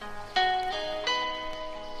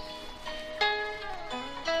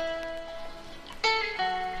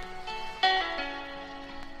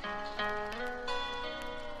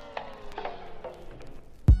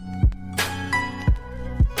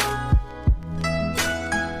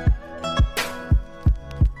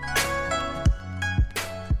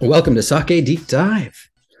Welcome to Sake Deep Dive.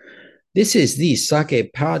 This is the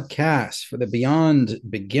Sake podcast for the Beyond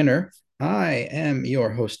Beginner. I am your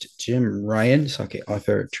host, Jim Ryan, sake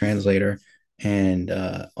author, translator, and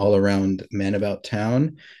all around man about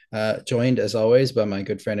town. Joined as always by my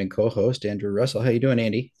good friend and co-host, Andrew Russell. How you doing,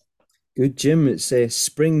 Andy? Good, Jim. It's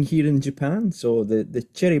spring here in Japan, so the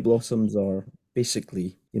cherry blossoms are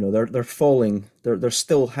basically, they're falling. They're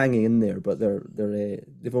still hanging in there, but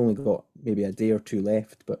they've only got maybe a day or two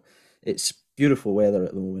left. But it's beautiful weather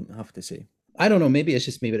at the moment, I have to say. I don't know, maybe it's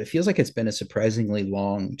just me, but it feels like it's been a surprisingly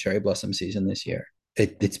long cherry blossom season this year.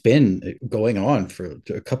 It's been going on for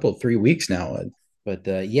a couple, 3 weeks now. But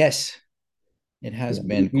yes, it has Yeah,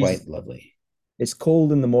 been these quite lovely. it's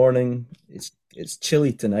cold in the morning. It's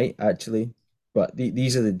chilly tonight, actually. But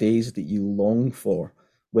these are the days that you long for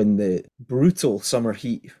when the brutal summer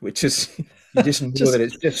heat, which is you just know that Just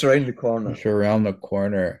it's just around the corner. around the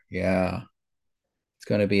corner. Yeah. It's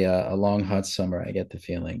going to be a long, hot summer. I get the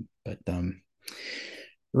feeling. But,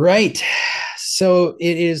 right. So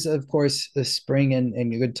it is, of course, the spring and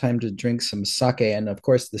a good time to drink some sake. And of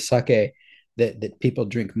course, the sake that people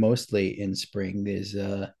drink mostly in spring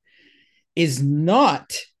is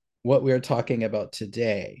not what we're talking about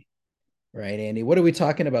today. Right, Andy? What are we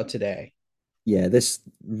talking about today? Yeah, this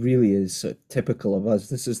really is typical of us.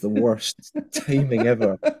 This is the worst timing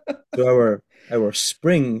ever. So our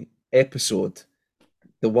spring episode,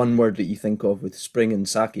 the one word that you think of with spring and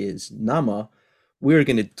sake is nama. We're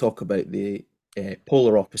going to talk about the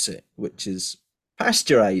polar opposite, which is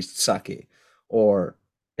pasteurized sake, or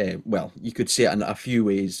well, you could say it in a few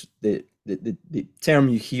ways. The term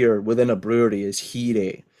you hear within a brewery is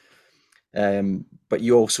hire, but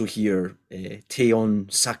you also hear teon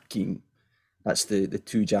sakin. That's the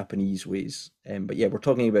two Japanese ways. But yeah, we're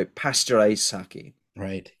talking about pasteurized sake.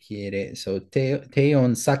 Right, Hiire. So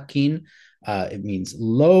teon sakin, it means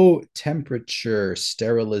low temperature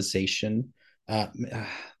sterilization. Uh, uh,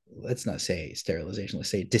 let's not say sterilization.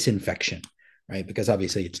 Let's say disinfection, right? Because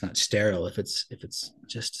obviously it's not sterile if it's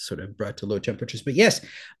just sort of brought to low temperatures. But yes,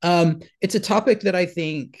 it's a topic that I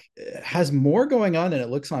think has more going on than it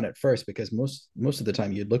looks on at first. Because most of the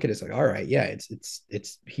time you'd look at it, it's like, all right, yeah,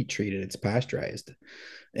 it's heat treated, it's pasteurized,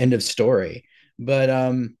 end of story. But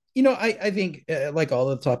I think like all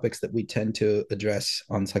the topics that we tend to address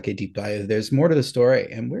on Sake Deep Dive, there's more to the story,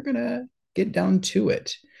 and we're gonna get down to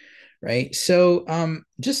it, right? So,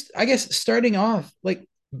 just I guess starting off like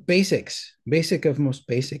basic of most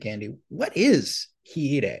basic, Andy. What is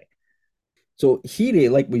Hiire? So hire,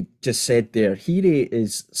 like we just said there, hire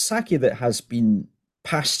is sake that has been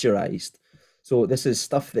pasteurized. So this is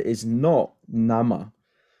stuff that is not nama.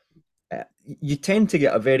 You tend to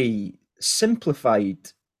get a very simplified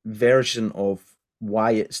version of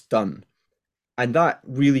why it's done, and that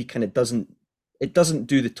really kind of doesn't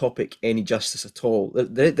do the topic any justice at all.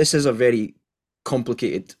 This is a very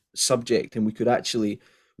complicated subject, and we could actually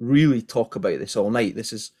really talk about this all night.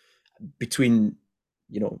 This is between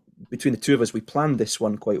you know between the two of us, we planned this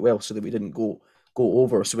one quite well so that we didn't go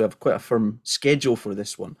over. So we have quite a firm schedule for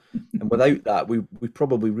this one, and without that, we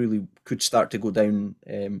probably really could start to go down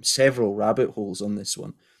several rabbit holes on this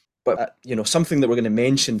one. But something that we're going to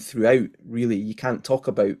mention throughout, really, you can't talk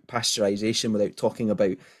about pasteurization without talking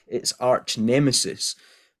about its arch nemesis,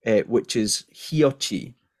 which is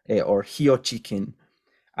hiochi, or hiochikin.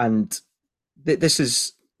 And this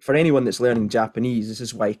is, for anyone that's learning Japanese, this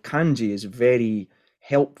is why kanji is very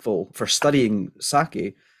helpful for studying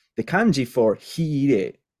sake. The kanji for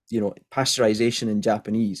hiire, pasteurization in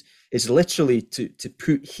Japanese, is literally to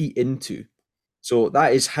put heat into. So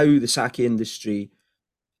that is how the sake industry,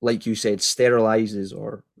 like you said, sterilizes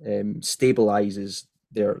or stabilizes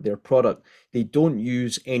their product. They don't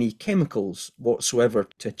use any chemicals whatsoever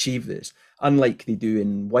to achieve this, unlike they do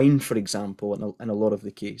in wine, for example, in a lot of the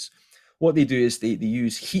case. What they do is they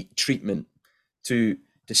use heat treatment to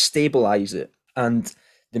stabilize it. And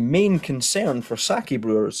the main concern for sake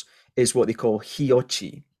brewers is what they call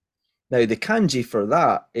hiochi. Now, the kanji for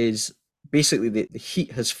that is basically the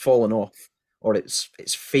heat has fallen off, or it's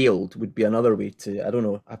failed would be another way to. I don't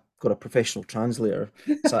know. I've got a professional translator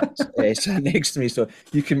sat next to me, so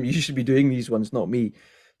you should be doing these ones, not me.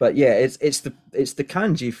 But yeah, it's the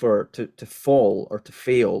kanji for to fall or to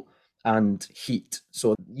fail and heat.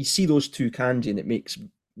 So you see those two kanji, and it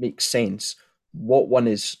makes sense what one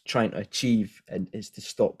is trying to achieve and is to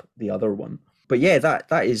stop the other one. But yeah,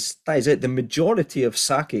 that is it. The majority of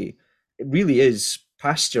sake, it really is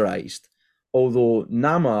pasteurized, although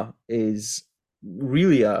Nama is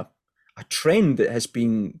really a trend that has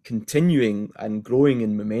been continuing and growing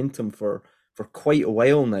in momentum for quite a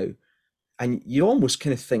while now. And you almost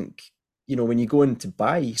kind of think, when you go in to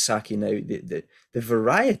buy sake now, the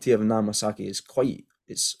variety of nama sake is quite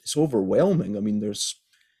it's overwhelming. I mean,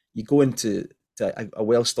 you go into a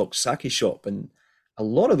well-stocked sake shop, and a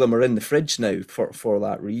lot of them are in the fridge now for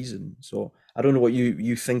that reason. So I don't know what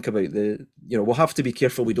you think about we'll have to be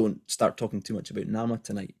careful we don't start talking too much about nama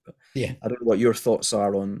tonight, but Yeah. I don't know what your thoughts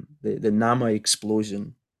are on the nama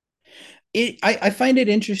explosion. I find it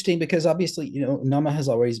interesting because obviously, Nama has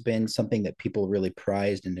always been something that people really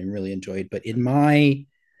prized and really enjoyed. But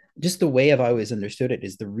just the way I've always understood it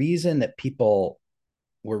is the reason that people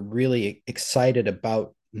were really excited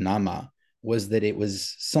about Nama was that it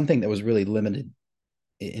was something that was really limited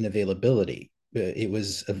in availability. It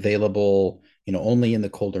was available, only in the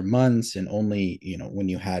colder months and only, when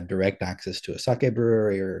you had direct access to a sake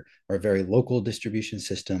brewery or a very local distribution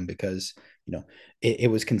system, because,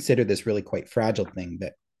 it was considered this really quite fragile thing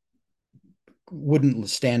that wouldn't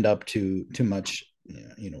stand up to too much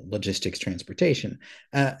logistics transportation,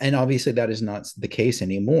 and obviously that is not the case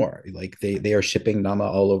anymore. Like they are shipping nama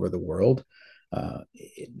all over the world.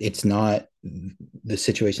 It's not the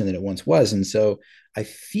situation that it once was, and so I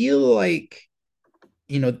feel like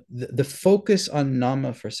the focus on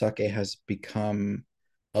nama for sake has become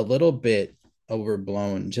a little bit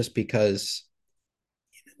overblown, just because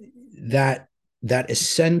that that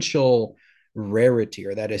essential rarity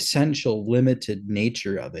or that essential limited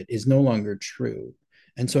nature of it is no longer true.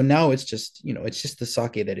 And so now it's just the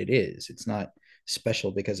sake that it is. It's not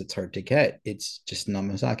special because it's hard to get. It's just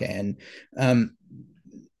namasake. And um,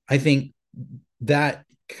 I think that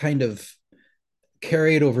kind of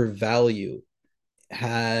carried over value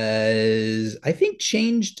has, I think,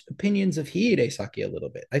 changed opinions of Hiire sake a little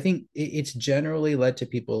bit. I think it's generally led to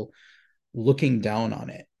people looking down on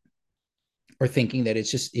it or thinking that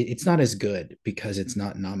it's not as good because it's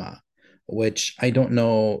not nama, which I don't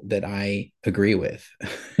know that I agree with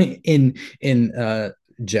in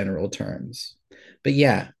general terms. But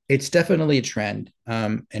yeah, it's definitely a trend,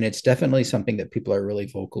 and it's definitely something that people are really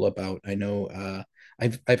vocal about. I know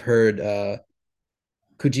I've heard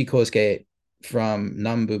Kuji Kosuke from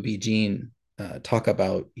Nambu Bijin talk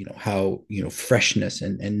about how freshness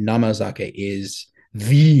and namazake is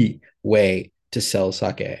the way to sell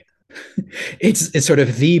sake. It's sort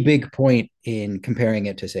of the big point in comparing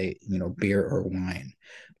it to, say, beer or wine.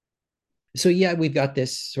 So yeah, we've got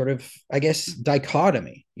this sort of, I guess,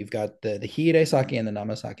 dichotomy. You've got the Hiire sake and the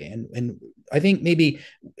namasake, and I think maybe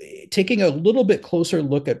taking a little bit closer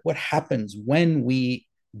look at what happens when we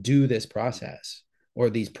do this process or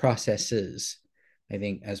these processes. I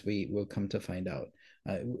think, as we will come to find out,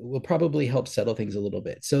 will probably help settle things a little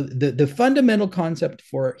bit. So the fundamental concept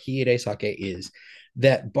for Hiire sake is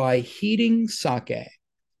that by heating sake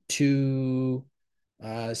to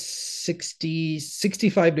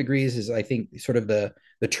 65 degrees is, I think, sort of the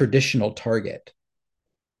traditional target.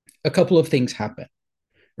 A couple of things happen,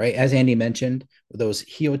 right? As Andy mentioned, those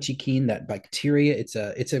hiochikin, that bacteria,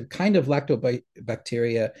 it's a kind of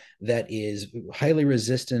lactobacteria that is highly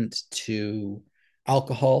resistant to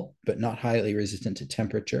alcohol, but not highly resistant to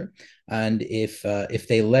temperature. And if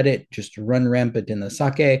they let it just run rampant in the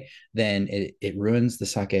sake, then it ruins the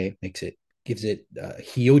sake, gives it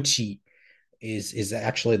hiochi is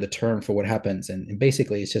actually the term for what happens, and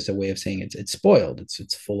basically it's just a way of saying it's spoiled.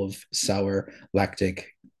 It's full of sour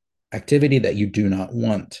lactic activity that you do not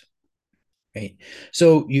want, right?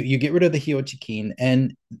 So you get rid of the hiochikin,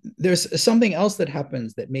 and there's something else that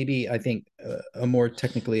happens that maybe I think a more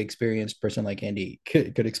technically experienced person like Andy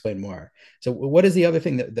could explain more. So what is the other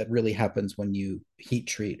thing that really happens when you heat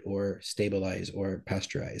treat or stabilize or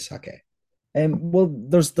pasteurize sake? Well,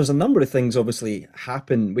 there's a number of things obviously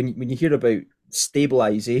happen when you hear about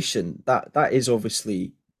stabilization. That is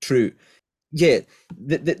obviously true. Yeah,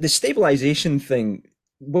 the stabilization thing,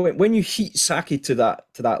 when you heat sake to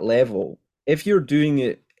that level, if you're doing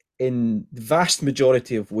it in the vast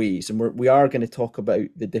majority of ways, and we are going to talk about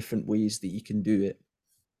the different ways that you can do it,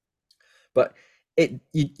 but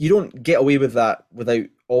you don't get away with that without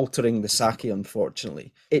altering the sake,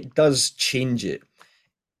 unfortunately. It does change it.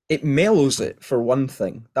 It mellows it, for one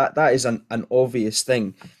thing. That is an obvious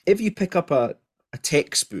thing. If you pick up a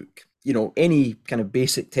textbook, any kind of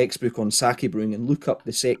basic textbook on sake brewing, and look up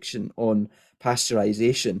the section on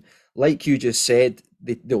pasteurization, like you just said,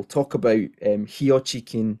 they'll talk about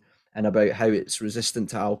hiochikin and about how it's resistant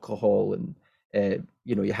to alcohol, and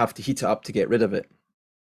you have to heat it up to get rid of it.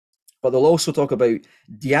 But they'll also talk about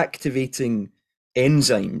deactivating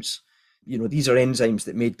enzymes. These are enzymes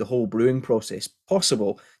that made the whole brewing process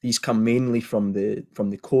possible. These come mainly from the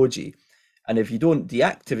koji, and if you don't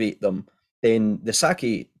deactivate them, then the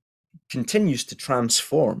sake continues to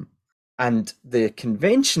transform, And the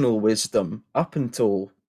conventional wisdom up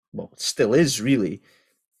until, well, still is really,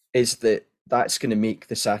 is that that's going to make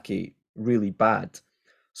the sake really bad.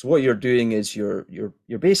 So what you're doing is you're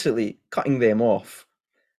basically cutting them off,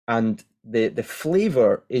 and the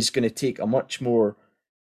flavor is going to take a much more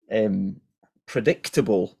um,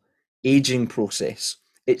 predictable aging process.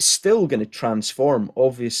 It's still going to transform,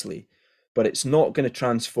 obviously, but it's not going to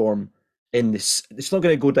transform in this. It's not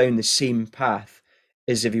going to go down the same path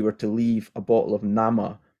as if you were to leave a bottle of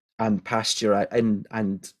Nama and pasture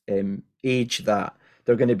and age that.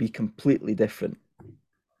 They're going to be completely different.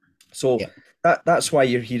 So Yeah. that's why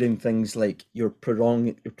you're hearing things like you're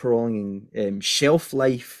prolonging shelf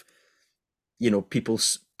life.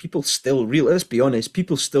 People still real. Let's be honest.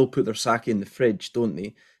 People still put their sake in the fridge, don't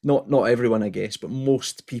they? Not everyone, I guess, but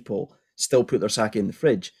most people still put their sake in the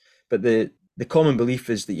fridge. But the common belief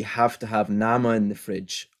is that you have to have Nama in the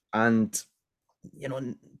fridge, and you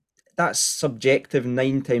know that's subjective.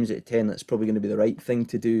 9 times out of 10, that's probably going to be the right thing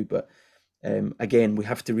to do. But again, we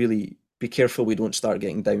have to really be careful we don't start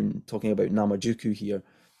getting down talking about Namajuku here.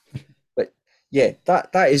 But yeah,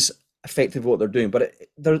 that is effectively what they're doing. But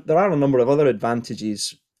there are a number of other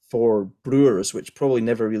advantages for brewers which probably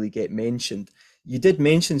never really get mentioned. You did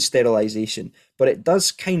mention sterilization, but it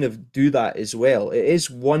does kind of do that as well. It is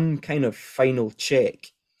one kind of final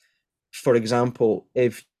check. For example,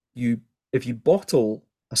 you if you bottle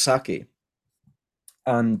a sake,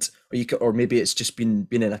 and or maybe it's just been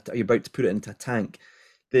in you're about to put it into a tank.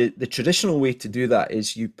 The traditional way to do that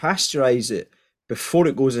is you pasteurize it before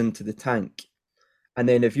it goes into the tank, and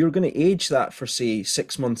then if you're going to age that for, say,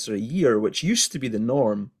 6 months or a year, which used to be the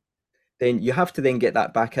norm, then you have to then get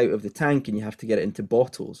that back out of the tank and you have to get it into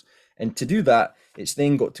bottles. And to do that, it's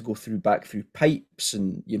then got to go back through pipes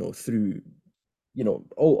and, through,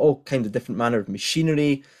 all kinds of different manner of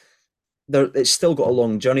machinery. It's still got a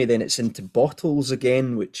long journey. Then it's into bottles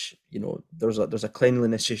again, which, there's a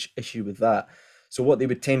cleanliness issue with that. So what they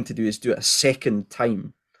would tend to do is do it a second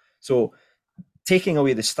time. So taking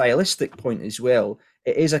away the stylistic point as well,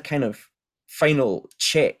 it is a kind of final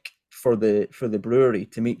check for the brewery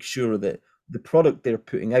to make sure that the product they're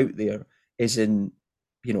putting out there is in,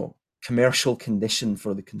 commercial condition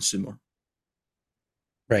for the consumer.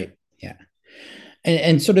 Right. Yeah.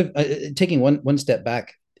 And sort of taking one step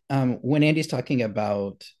back, when Andy's talking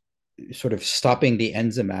about sort of stopping the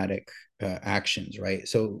enzymatic actions, right?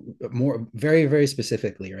 So more very, very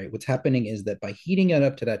specifically, right? What's happening is that by heating it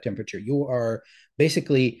up to that temperature, you are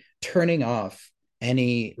basically turning off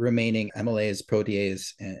any remaining amylase,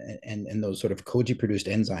 protease, and those sort of koji produced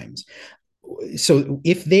enzymes. So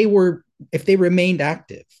if they remained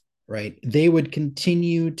active, right, they would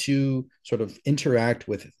continue to sort of interact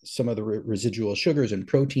with some of the residual sugars and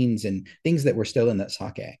proteins and things that were still in that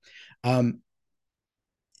sake. Um,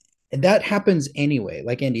 and that happens anyway,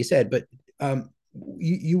 like Andy said, but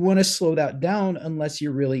you want to slow that down unless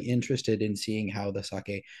you're really interested in seeing how the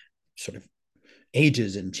sake sort of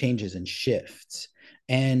ages and changes and shifts.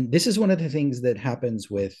 And this is one of the things that happens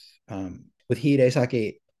with Hiire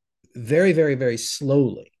sake very, very, very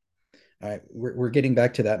slowly. All right, we're getting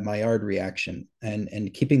back to that Maillard reaction,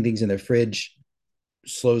 and keeping things in the fridge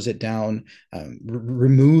slows it down.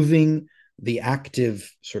 Removing the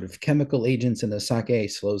active sort of chemical agents in the sake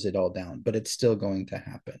slows it all down, but it's still going to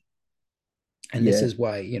happen. And this Yeah, is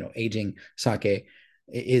why aging sake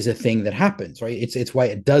is a thing that happens, right? It's why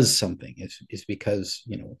it does something. It's because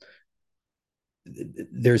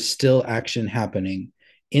there's still action happening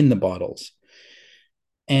in the bottles,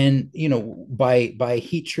 and by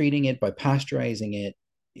heat treating it, by pasteurizing it,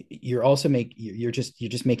 you're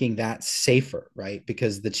just making that safer, right?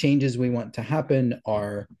 Because the changes we want to happen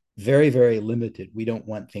are very, very limited. We don't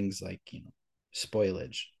want things like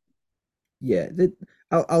spoilage. yeah.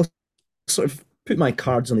 I'll sort of put my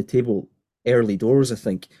cards on the table early doors. I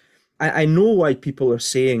think I know why people are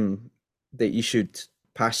saying that you should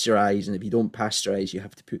pasteurize, and if you don't pasteurize, you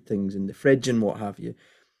have to put things in the fridge and what have you.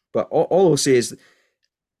 But all I'll say is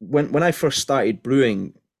when I first started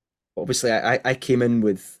brewing, obviously I came in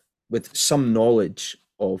with some knowledge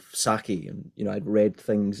of sake, and I'd read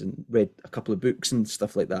things and read a couple of books and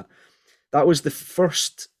stuff like that. That was the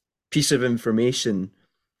first piece of information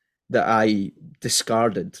that I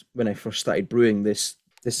discarded when I first started brewing. This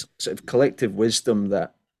sort of collective wisdom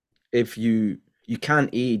that if you can't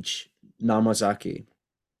age Namazaki.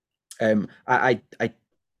 I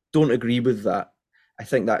don't agree with that. I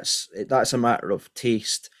think that's a matter of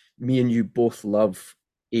taste. Me and you both love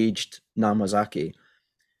aged Namazaki.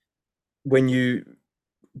 When you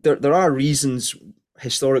there are reasons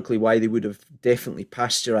historically why they would have definitely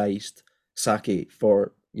pasteurized sake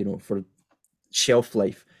for shelf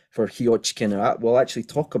life for Hiochikin. We'll actually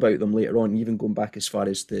talk about them later on, even going back as far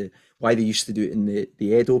as the why they used to do it in the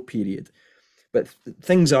Edo period. But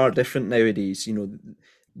things are different nowadays.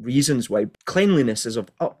 Reasons why cleanliness is of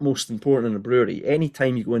utmost importance in a brewery.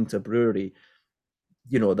 Anytime you go into a brewery,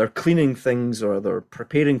 they're cleaning things or they're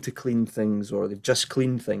preparing to clean things or they've just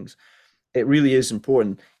cleaned things. It really is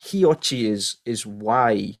important. Hiochi is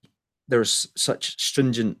why there's such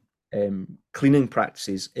stringent cleaning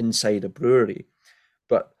practices inside a brewery.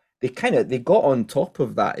 But they got on top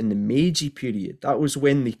of that in the Meiji period. That was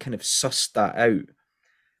when they kind of sussed that out.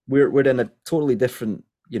 We're in a totally different,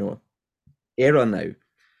 era now.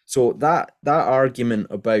 So that argument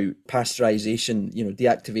about pasteurization,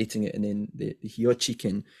 deactivating it and then the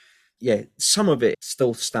Hyochikin, yeah, some of it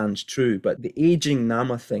still stands true, but the aging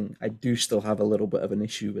Nama thing, I do still have a little bit of an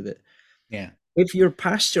issue with it. Yeah. If you're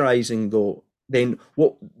pasteurizing though, then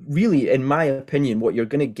what really, in my opinion, what you're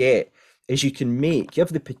going to get is you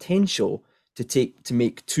have the potential to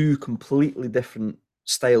make two completely different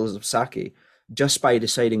styles of sake just by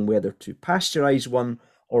deciding whether to pasteurize one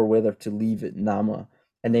or whether to leave it Nama.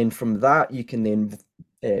 And then from that, you can then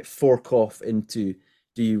fork off into,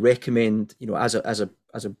 do you recommend, as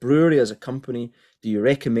a brewery, as a company, do you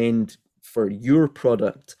recommend for your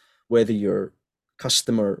product whether your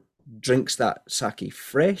customer drinks that sake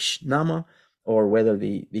fresh, Nama, or whether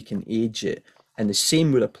they can age it? And the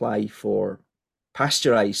same would apply for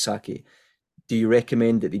pasteurized sake. Do you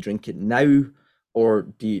recommend that they drink it now, or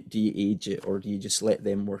do you age it, or do you just let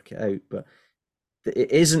them work it out? But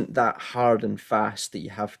it isn't that hard and fast that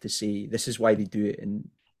you have to say this is why they do it, and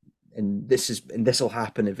this will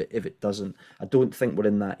happen if it doesn't. I don't think we're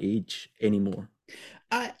in that age anymore.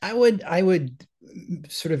 I would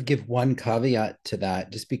sort of give one caveat to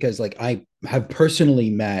that, just because like I have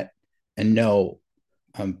personally met and know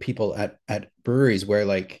people at breweries where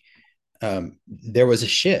like there was a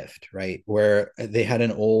shift, right? Where they had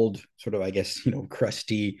an old sort of, I guess,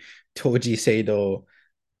 crusty Toji Seido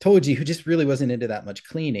Toji who just really wasn't into that much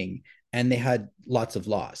cleaning, and they had lots of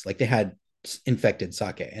loss. Like they had infected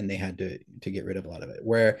sake and they had to get rid of a lot of it.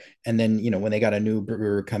 Where and then when they got a new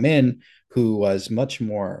brewer come in who was much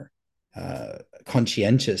more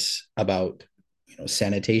conscientious about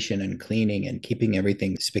sanitation and cleaning and keeping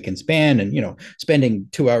everything spick and span, and spending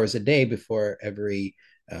 2 hours a day before every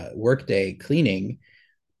workday cleaning,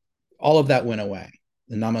 all of that went away.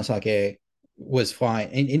 The namasake was fine,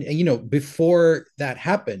 and before that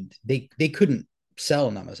happened, they couldn't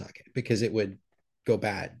sell namasake because it would go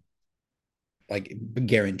bad, like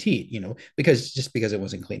guaranteed, because it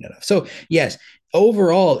wasn't clean enough. So yes,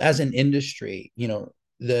 overall as an industry,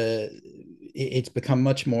 the it's become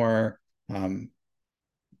much more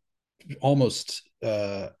almost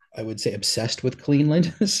I would say obsessed with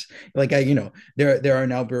cleanliness. Like there are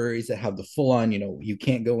now breweries that have the full on, you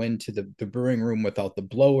can't go into the brewing room without the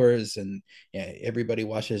blowers, and yeah, everybody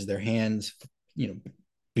washes their hands,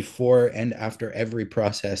 before and after every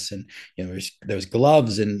process, and there's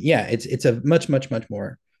gloves, and yeah, it's a much much much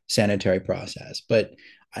more sanitary process. But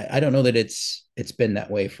I don't know that it's been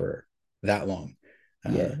that way for that long.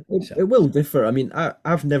 Yeah, it, So it will differ. I mean,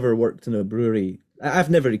 I've never worked in a brewery.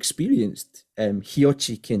 I've never experienced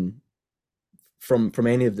hiochikin from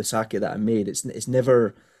any of the sake that I made. It's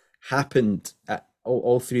never happened at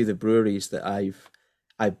all three of the breweries that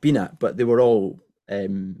I've been at, but they were all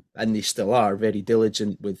and they still are very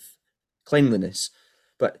diligent with cleanliness.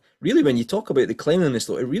 But really, when you talk about the cleanliness,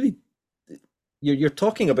 though, it really you're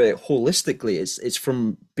talking about it holistically. It's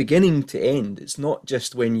from beginning to end. It's not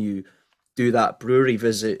just when you do that brewery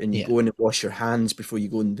visit and you yeah, go in and wash your hands before you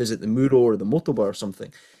go and visit the Muro or the Motoba or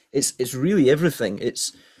something. It's really everything.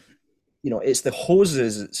 It's the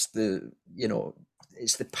hoses, it's the yeah, pipes,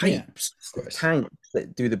 of it's the course. tanks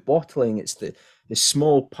that do the bottling, it's the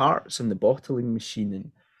small parts in the bottling machine,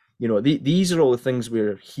 and these are all the things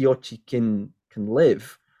where Hiochi can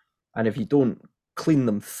live, and if you don't clean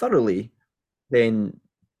them thoroughly, then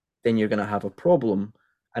you're going to have a problem,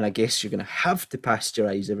 and I guess you're going to have to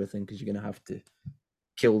pasteurize everything because you're going to have to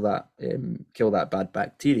kill that bad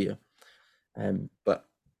bacteria. But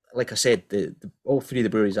like I said, the all three of the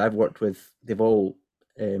breweries I've worked with, they've all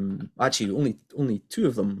actually only two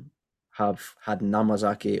of them have had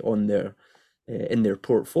Namazake on their in their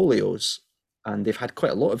portfolios, and they've had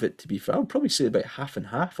quite a lot of it. To be fair, I'll probably say about half and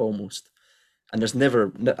half almost. And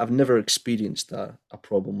I've never experienced a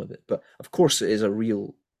problem with it. But of course, it is a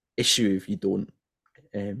real issue if you don't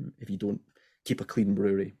keep a clean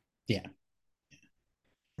brewery. Yeah,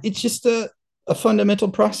 it's just a fundamental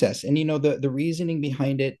process, and the reasoning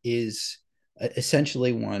behind it is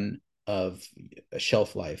essentially one of a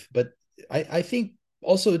shelf life. But I think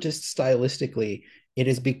also just stylistically, it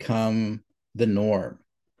has become the norm,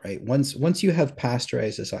 right? Once you have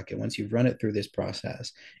pasteurized the sake, once you've run it through this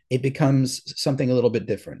process, it becomes something a little bit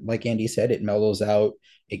different. Like Andy said, it mellows out.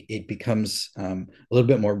 It becomes a little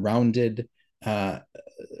bit more rounded, uh,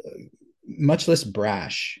 much less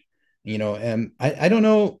brash. I don't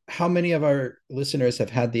know how many of our listeners have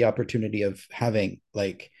had the opportunity of having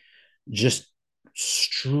like just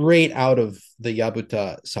straight out of the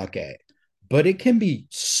Yabuta sake, but it can be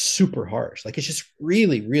super harsh. Like it's just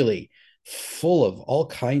really, really full of all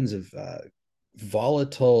kinds of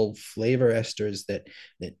volatile flavor esters that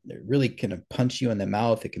really kind of punch you in the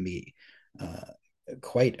mouth. It can be uh,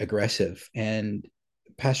 quite aggressive, and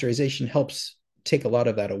pasteurization helps take a lot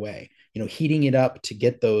of that away. Heating it up to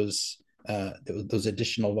get those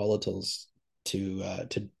additional volatiles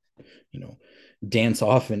to you know dance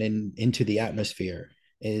off and into the atmosphere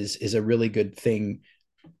is a really good thing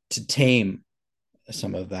to tame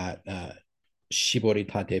some of that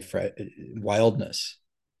shiboritate wildness,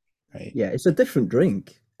 right? Yeah, it's a different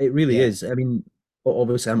drink. It really Yeah. is. I mean,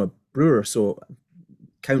 obviously I'm a brewer, so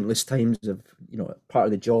countless times of, part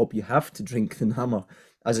of the job, you have to drink the Nama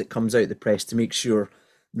as it comes out the press to make sure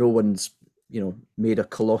no one's, made a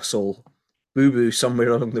colossal boo-boo somewhere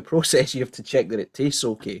along the process. You have to check that it tastes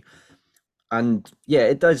okay. And yeah,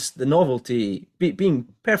 it does. The novelty, being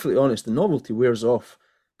perfectly honest, the novelty wears off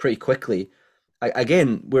pretty quickly.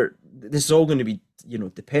 Again, this is all going to be,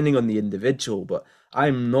 depending on the individual, but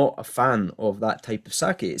I'm not a fan of that type of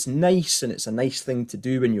sake. It's nice and it's a nice thing to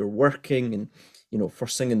do when you're working and,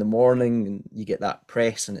 first thing in the morning and you get that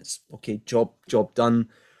press and it's okay, job done.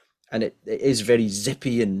 And it is very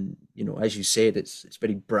zippy and, as you said, it's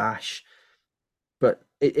very brash, but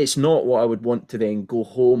it's not what I would want to then go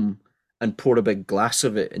home and pour a big glass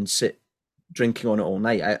of it and sit drinking on it all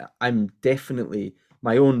night. I'm definitely,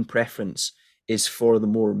 my own preference is for the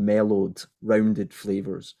more mellowed, rounded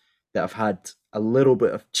flavors that have had a little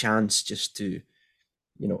bit of chance just to,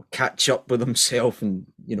 catch up with themselves and,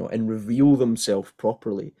 and reveal themselves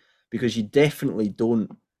properly. Because you definitely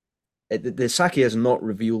don't, the sake has not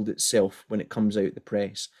revealed itself when it comes out the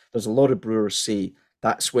press. There's a lot of brewers say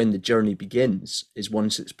that's when the journey begins, is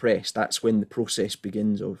once it's pressed. That's when the process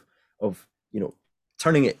begins of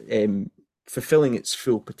turning it, fulfilling its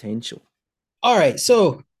full potential. All right,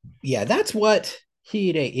 so yeah, that's what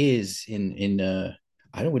Hiire is in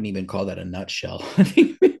I wouldn't even call that a nutshell. I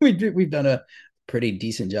think we've done a pretty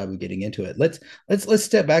decent job of getting into it. Let's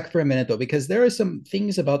step back for a minute though, because there are some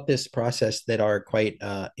things about this process that are quite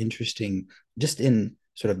interesting, just in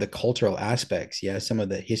sort of the cultural aspects. Yeah, some of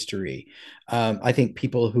the history. I think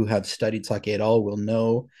people who have studied sake at all will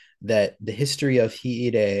know that the history of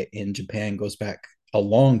Hiire in Japan goes back a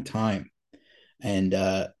long time, and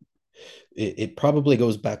it probably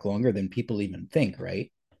goes back longer than people even think,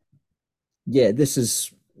 right? Yeah, this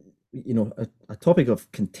is a topic of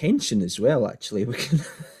contention as well. Actually, we can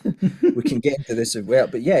we can get into this as well.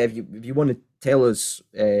 But yeah, if you want to tell us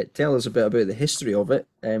a bit about the history of it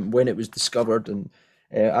and when it was discovered, and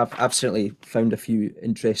I've certainly found a few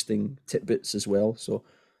interesting tidbits as well. So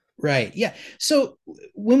Right. Yeah. So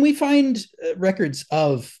when we find records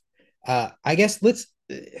of, I guess let's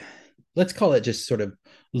call it just sort of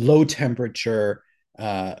low temperature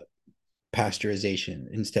uh, pasteurization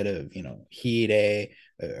instead of heat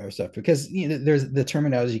or stuff, because there's the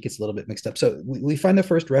terminology gets a little bit mixed up. So we find the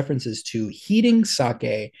first references to heating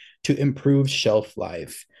sake to improve shelf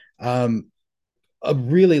life. Um, a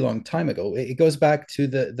really long time ago. It goes back to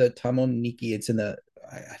the Tamon Nikki. It's in the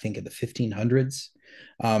I think in the 1500s.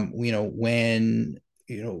 When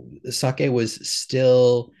sake was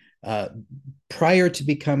still uh, prior to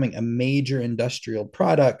becoming a major industrial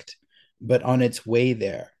product, but on its way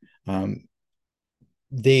there.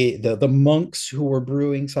 The monks who were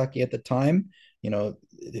brewing sake at the time,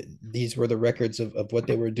 these were the records of what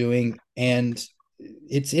they were doing, and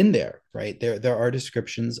it's in there, right? There are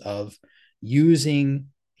descriptions of using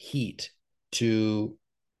heat to,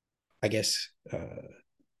 I guess,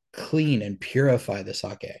 clean and purify the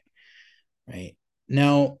sake, right?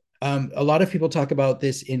 Now, a lot of people talk about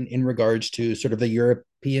this in regards to sort of the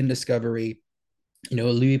European discovery.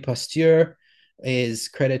 Louis Pasteur is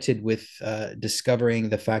credited with discovering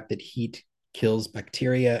the fact that heat kills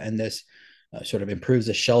bacteria, and this sort of improves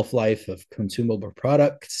the shelf life of consumable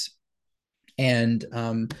products. And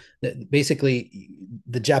basically,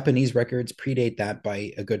 the Japanese records predate that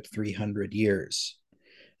by a good 300 years.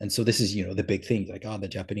 And so this is, the big thing, like, oh, the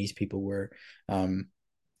Japanese people were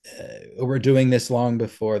doing this long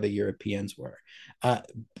before the Europeans were. Uh,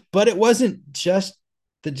 but it wasn't just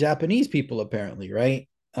the Japanese people, apparently, right?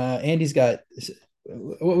 Andy's got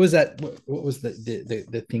What was that? What was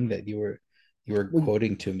the thing that you were Well,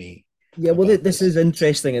 quoting to me yeah, well, about this this? is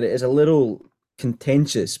interesting and it is a little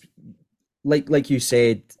contentious. Like you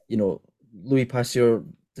said, Louis Pasteur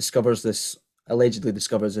allegedly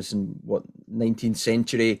discovers this in what 19th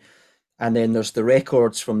century, and then there's the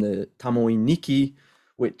records from the Tamoin Nikki,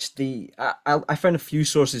 which I found a few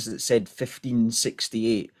sources that said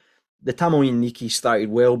 1568. The Tamoin Nikki started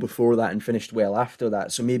well before that and finished well after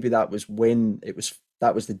that, so maybe that was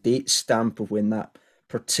the date stamp of when that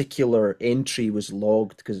particular entry was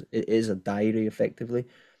logged because it is a diary effectively.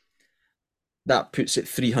 That puts it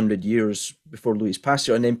 300 years before Louis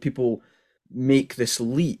Pasteur, and then people make this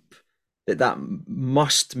leap that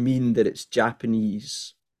must mean that it's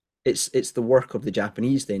Japanese. It's the work of the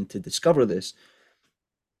Japanese then to discover this,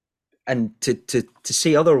 and to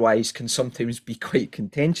say otherwise can sometimes be quite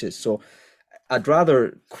contentious. So I'd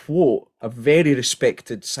rather quote a very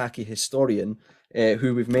respected sake historian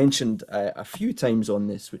who we've mentioned a few times on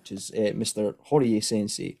this, which is Mr. Hiire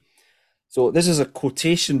Sensei. So this is a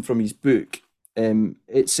quotation from his book.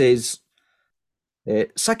 It says,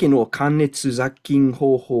鮭の加熱殺菌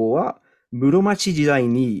方法は室町時代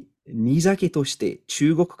に煮酒として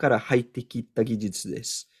中国から入ってきた技術で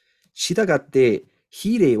す。したがって、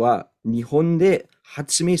ヒーレは日本で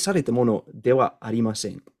発明されたものではありませ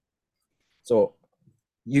ん。So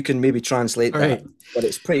you can maybe translate All that, right. but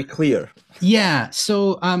it's pretty clear. Yeah.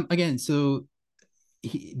 So again, so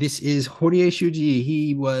this is Horie Shuji.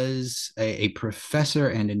 He was a professor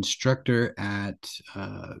and instructor at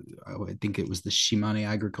I think it was the Shimane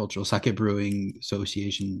Agricultural Sake Brewing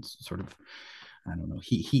Association. Sort of, I don't know.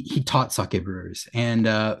 He taught sake brewers, and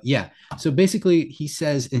yeah. So basically, he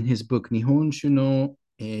says in his book Nihonshu no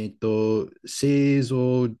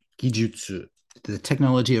seizo gijutsu, the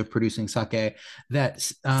technology of producing sake,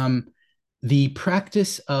 that the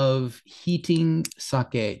practice of heating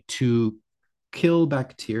sake to kill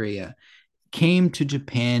bacteria came to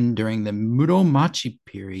Japan during the Muromachi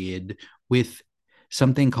period with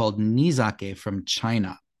something called nizake from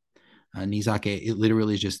China. Nizake, it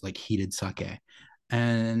literally is just like heated sake.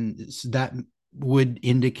 And so that would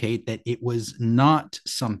indicate that it was not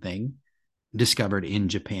something discovered in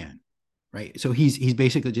Japan, right? So he's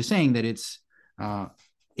basically just saying that it's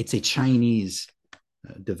a Chinese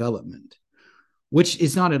development, which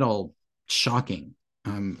is not at all shocking.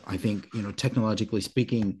 I think, technologically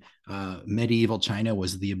speaking, medieval China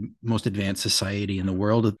was the most advanced society in the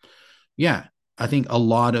world. Yeah, I think a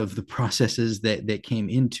lot of the processes that came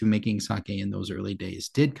into making sake in those early days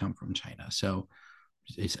did come from China. So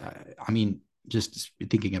it's, I mean, just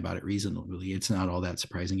thinking about it reasonably, it's not all that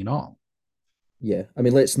surprising at all. Yeah, I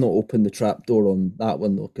mean, let's not open the trap door on that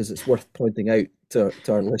one though, because it's worth pointing out to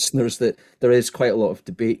our listeners that there is quite a lot of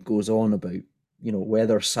debate goes on about,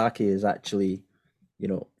 whether sake is actually,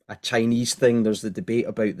 a Chinese thing. There's the debate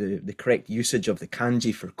about the correct usage of the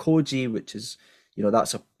kanji for koji, which is,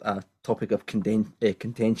 that's a topic of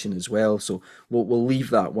contention as well. So we'll leave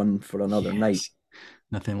that one for another night. Yes,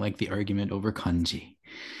 nothing like the argument over kanji.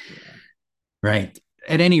 Yeah. Right.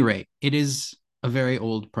 At any rate, it is a very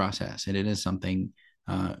old process, and it is something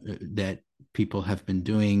that people have been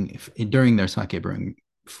doing during their sake brewing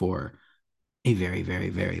for a very, very,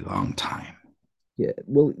 very long time. Yeah.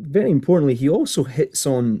 Well, very importantly, he also hits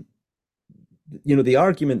on, the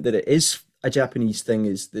argument that it is a Japanese thing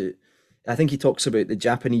is that I think he talks about the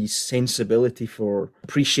Japanese sensibility for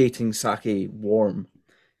appreciating sake warm.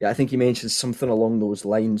 Yeah, I think he mentions something along those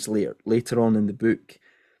lines later on in the book.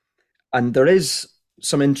 And there is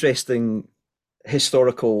some interesting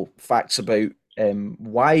historical facts about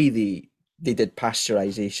why they did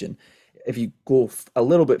pasteurization. If you go a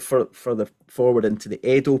little bit further forward into the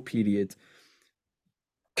Edo period,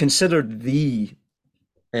 considered the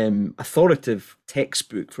authoritative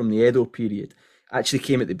textbook from the Edo period actually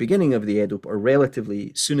came at the beginning of the Edo, or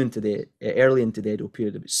relatively soon into the early into the Edo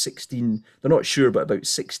period, about 16. They're not sure, but about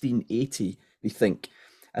 1680, they think,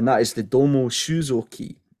 and that is the Domo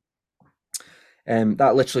Shuzoki.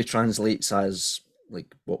 That literally translates as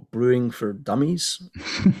like what, brewing for dummies.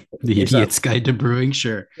 The Is that, Idiot's Guide to Brewing,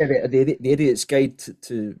 sure. yeah, the idiot's guide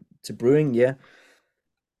to brewing? Yeah,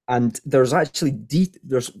 and there's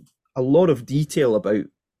a lot of detail about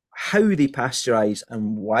how they pasteurize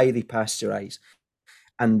and why they pasteurize,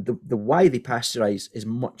 and the why they pasteurize is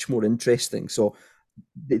much more interesting. So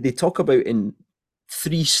they talk about in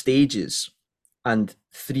three stages and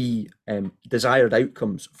three desired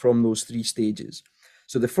outcomes from those three stages.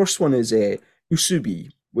 So the first one is usubi,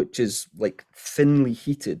 which is like thinly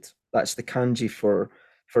heated. That's the kanji for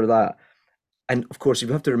that. And of course, you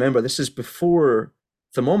have to remember this is before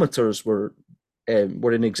thermometers were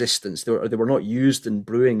were in existence. They were not used in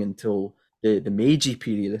brewing until the Meiji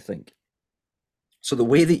period, I think. So the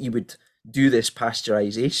way that you would do this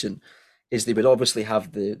pasteurization is they would obviously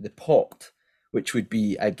have the pot, which would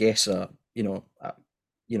be, I guess,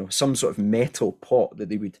 some sort of metal pot that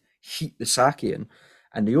they would heat the sake in.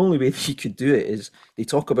 And the only way that you could do it is they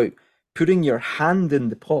talk about putting your hand in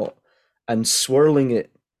the pot and swirling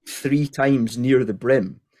it 3 times near the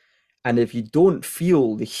brim. And if you don't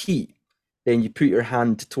feel the heat, then you put your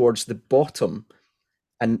hand towards the bottom,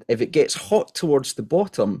 and if it gets hot towards the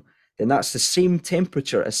bottom, then that's the same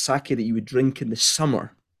temperature as sake that you would drink in the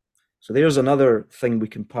summer. So there's another thing we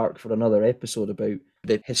can park for another episode about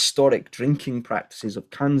the historic drinking practices of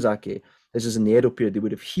kanzake. This is in the Edo period. They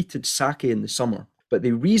would have heated sake in the summer. But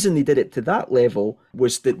the reason they did it to that level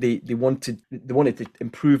was that they wanted to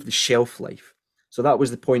improve the shelf life. So that was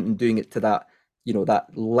the point in doing it to that, that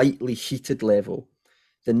lightly heated level.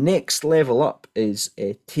 The next level up is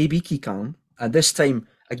a teibikikan, and this time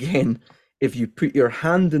again, if you put your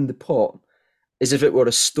hand in the pot as if it were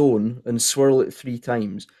a stone and swirl it 3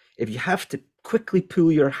 times, if you have to quickly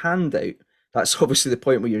pull your hand out, that's obviously the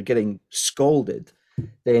point where you're getting scalded,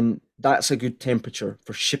 then that's a good temperature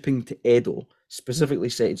for shipping to Edo. Specifically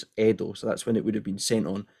says Edo, so that's when it would have been sent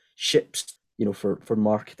on ships, for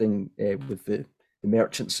marketing with the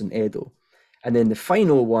merchants in Edo. And then the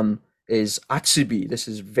final one is Atsubi. This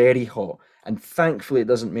is very hot. And thankfully, it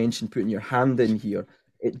doesn't mention putting your hand in here.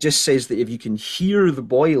 It just says that if you can hear the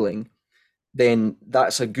boiling, then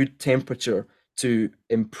that's a good temperature to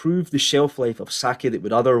improve the shelf life of sake that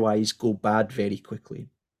would otherwise go bad very quickly.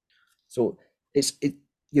 So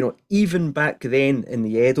even back then in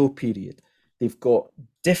the Edo period, they've got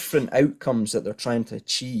different outcomes that they're trying to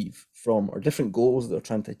achieve from, or different goals that they're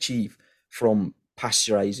trying to achieve from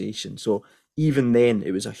pasteurization. So even then,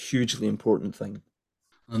 it was a hugely important thing.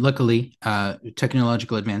 Luckily,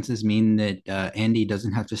 technological advances mean that Andy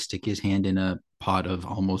doesn't have to stick his hand in a pot of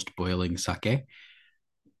almost boiling sake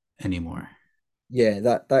anymore. Yeah,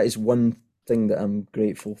 that is one thing that I'm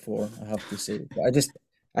grateful for, I have to say. But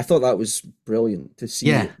I thought that was brilliant to see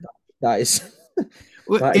Yeah. that is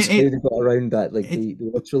Well, that is how they got around that. Like it, they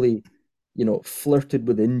literally, flirted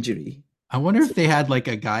with injury. I wonder if they had like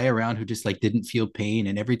a guy around who just like didn't feel pain,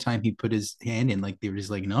 and every time he put his hand in, like they were just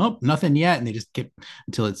like, nope, nothing yet, and they just kept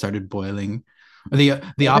until it started boiling. Or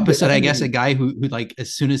the opposite, I I think guess, a guy who like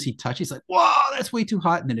as soon as he touched, he's like, whoa, that's way too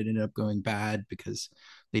hot, and then it ended up going bad because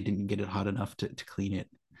they didn't get it hot enough to clean it.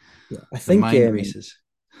 yeah, I The think mind races.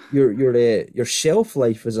 your shelf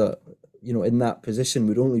life as a in that position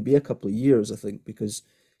would only be a couple of years, I think, because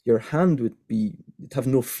your hand would have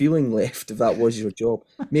no feeling left if that was your job.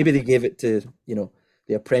 Maybe they gave it to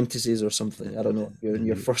the apprentices or something. I don't know. You're in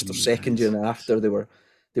your The first or new second year, guys. and after they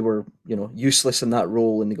were useless in that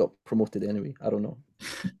role, and they got promoted anyway. I don't know.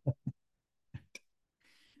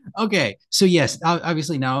 Okay, so yes,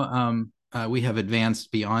 obviously now we have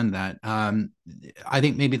advanced beyond that. I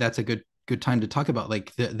think maybe that's a good time to talk about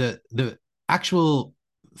like the actual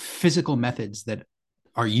physical methods that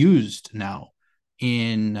are used now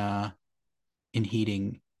in in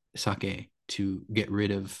heating sake to get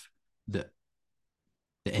rid of the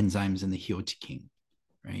the enzymes in the hyochikin,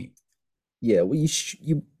 right? Yeah, well,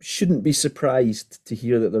 you shouldn't be surprised to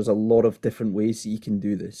hear that there's a lot of different ways that you can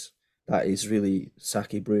do this. That is really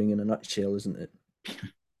sake brewing in a nutshell, isn't it?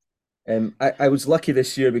 I was lucky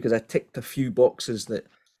this year because I ticked a few boxes that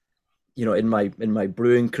in my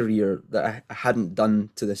brewing career that I hadn't done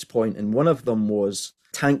to this point, and one of them was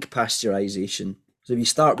tank pasteurization. So if you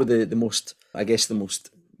start with the most, I guess, the most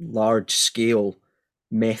large scale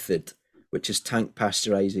method, which is tank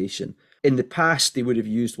pasteurization. In the past, they would have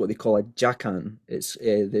used what they call a jacan. It's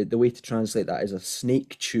the way to translate that is a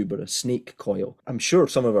snake tube or a snake coil. I'm sure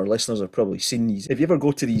some of our listeners have probably seen these. If you ever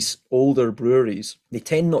go to these older breweries, they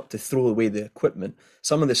tend not to throw away the equipment.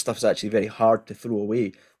 Some of this stuff is actually very hard to throw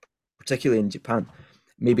away, particularly in Japan.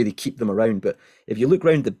 Maybe they keep them around, but if you look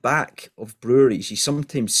around the back of breweries, you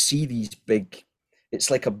sometimes see these big,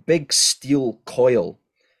 it's like a big steel coil,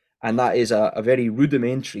 and that is a very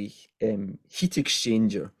rudimentary heat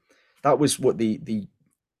exchanger. That was what they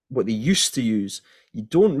used to use. You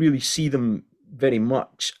don't really see them very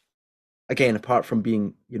much, again, apart from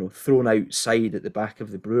being thrown outside at the back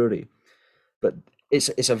of the brewery. But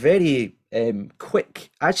it's a very quick,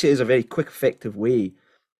 actually, is a very quick, effective way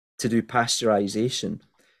to do pasteurization.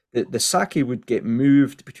 The sake would get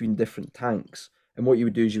moved between different tanks, and what you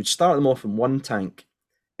would do is you would start them off in one tank.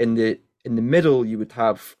 In the middle, you would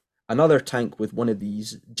have another tank with one of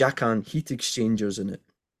these Jacan heat exchangers in it,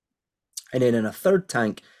 and then in a third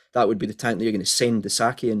tank, that would be the tank that you're going to send the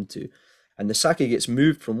sake into. and the sake gets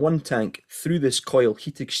moved from one tank through this coil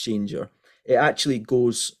heat exchanger. It actually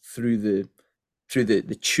goes through the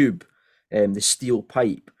tube, the steel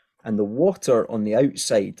pipe, and the water on the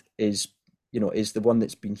outside is the one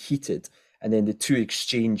that's been heated, and then the two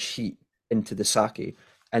exchange heat into the sake,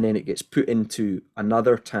 and then it gets put into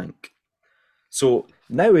another tank. So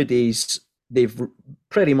nowadays they've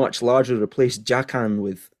pretty much largely replaced jakan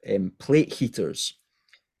with plate heaters.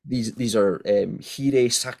 These are Hiire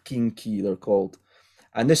Sakinki, they're called,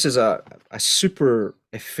 and this is a super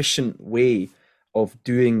efficient way of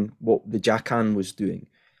doing what the jakan was doing.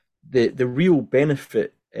 The real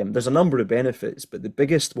benefit, there's a number of benefits, but the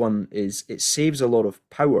biggest one is it saves a lot of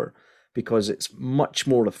power because it's much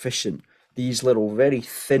more efficient. These little very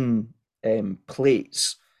thin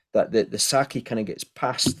plates that the sake kind of gets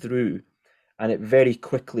passed through, and it very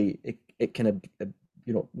quickly it can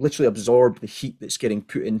literally absorb the heat that's getting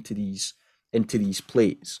put into these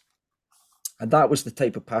plates. And that was the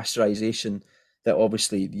type of pasteurization that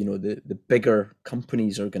obviously the bigger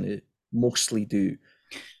companies are going to mostly do.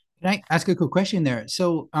 Can I ask a quick question there?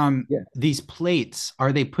 So, Yeah. these plates,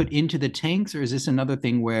 are they put into the tanks, or is this another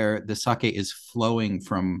thing where the sake is flowing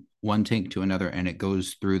from one tank to another and it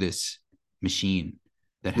goes through this machine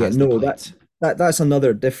that Yeah, has the no, plates? that's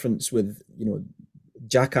another difference with,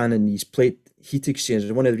 Jacan and these plate heat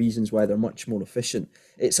exchangers. One of the reasons why they're much more efficient.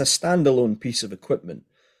 It's a standalone piece of equipment.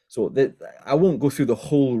 So that I won't go through the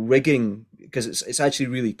whole rigging because it's actually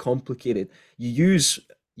really complicated. You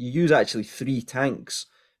use actually three tanks,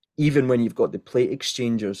 even when you've got the plate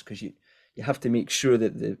exchangers, because you have to make sure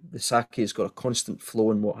that the sake has got a constant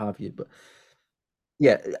flow and what have you. But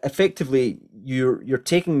yeah, effectively, you're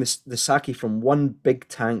taking the sake from one big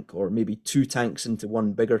tank or maybe two tanks into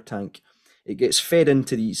one bigger tank. It gets fed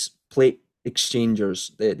into these plate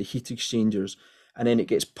exchangers, the heat exchangers, and then it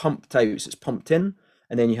gets pumped out. So it's pumped in,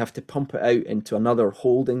 and then you have to pump it out into another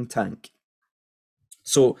holding tank.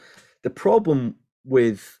 So the problem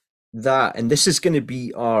with that, and this is going to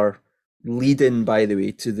be our lead in, by the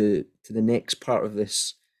way, to the next part of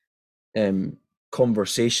this um,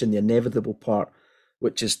 conversation, the inevitable part,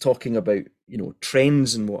 which is talking about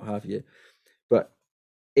trends and what have you. But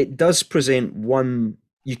it does present one.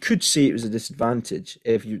 You could say it was a disadvantage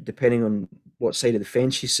if you, depending on what side of the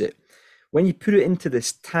fence you sit. When you put it into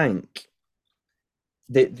this tank,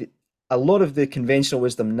 the a lot of the conventional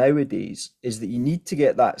wisdom nowadays is that you need to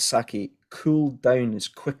get that sake cooled down as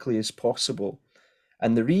quickly as possible.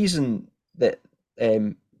 And the reason that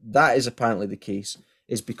that is apparently the case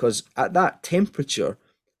is because at that temperature,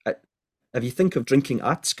 uh, if you think of drinking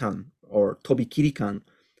Atsukan or Tobikirikan,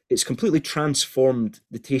 it's completely transformed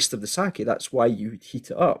the taste of the sake. That's why you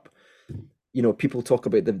heat it up. People talk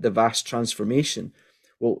about the vast transformation.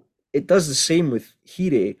 Well, it does the same with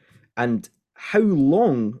Hiire, and how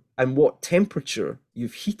long and what temperature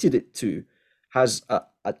you've heated it to has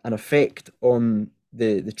an effect on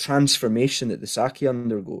the transformation that the sake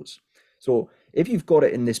undergoes. So if you've got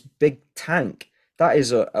it in this big tank, that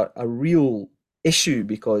is a real issue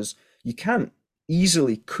because you can't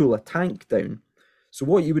easily cool a tank down. So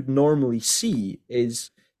what you would normally see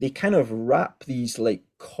is they kind of wrap these like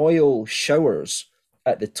coil showers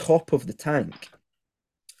at the top of the tank.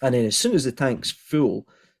 And then as soon as the tank's full,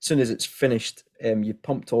 as soon as it's finished, you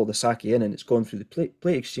pumped all the sake in and it's gone through the plate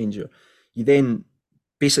exchanger, you then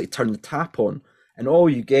basically turn the tap on, and all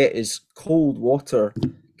you get is cold water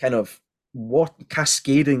kind of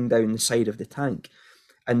cascading down the side of the tank.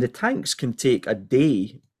 And the tanks can take a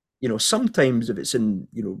day. Sometimes if it's in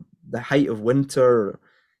the height of winter,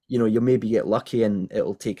 you'll maybe get lucky and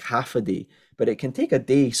it'll take half a day, but it can take a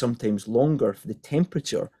day, sometimes longer, for the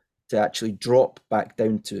temperature to actually drop back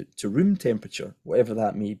down to room temperature, whatever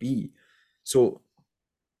that may be. So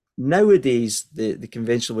nowadays the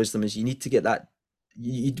conventional wisdom is you need to get that,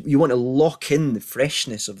 you want to lock in the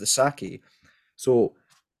freshness of the sake. So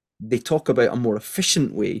they talk about a more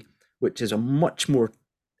efficient way, which is a much more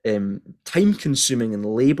time consuming and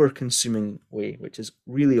labor consuming way, which is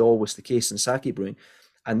really always the case in sake brewing.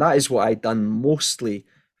 And that is what I done mostly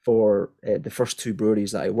for the first two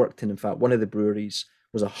breweries that I worked in. In fact, one of the breweries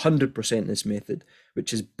was 100% this method,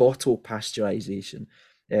 which is bottle pasteurization.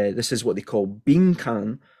 This is what they call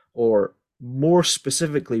binkan, or more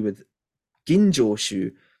specifically with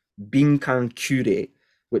Ginjoshu, binkan cure,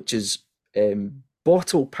 which is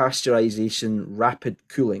bottle pasteurization rapid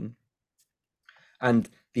cooling. And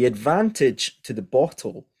the advantage to the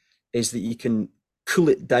bottle is that you can cool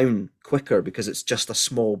it down quicker because it's just a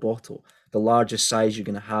small bottle. The largest size you're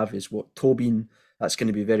going to have is what, Tobin, that's going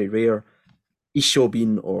to be very rare.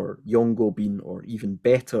 Ishobin or Yongo bean, or even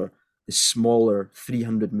better, the smaller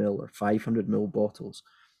 300 ml or 500 ml bottles.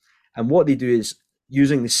 And what they do is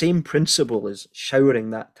using the same principle as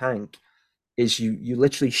showering that tank is you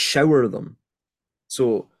literally shower them.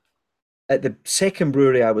 So at the second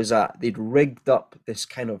brewery I was at, they'd rigged up this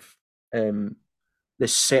kind of um,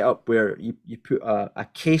 this setup where you put a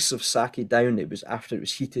case of sake down. It was after it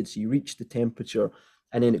was heated, so you reached the temperature,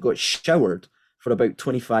 and then it got showered for about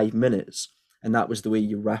 25 minutes, and that was the way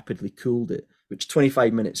you rapidly cooled it. Which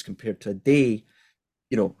 25 minutes compared to a day,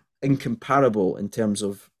 incomparable in terms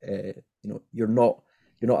of you're not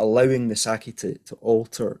allowing the sake to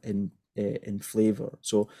alter in flavor.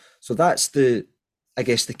 So that's the I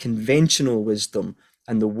guess the conventional wisdom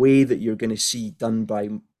and the way that you're going to see done by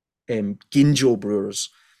ginjo brewers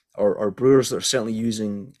or brewers that are certainly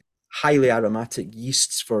using highly aromatic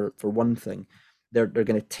yeasts for one thing. They're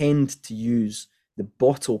going to tend to use the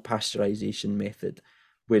bottle pasteurization method,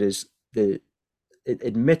 whereas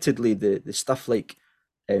admittedly the stuff like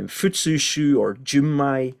futsushu or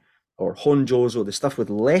junmai or honjozo, the stuff with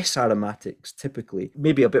less aromatics, typically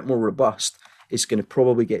maybe a bit more robust, is going to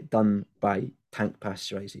probably get done by tank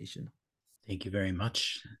pasteurization. Thank you very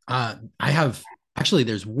much. I have actually,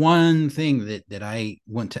 there's one thing that I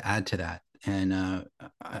want to add to that, and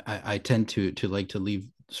I tend to like to leave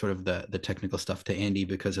sort of the technical stuff to Andy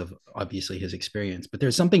because of obviously his experience. But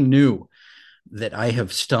there's something new that I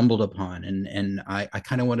have stumbled upon, and I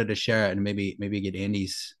kind of wanted to share it and maybe get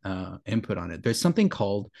Andy's input on it. There's something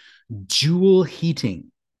called joule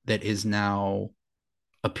heating that is now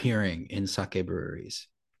appearing in sake breweries.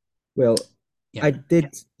 Well, Yeah, I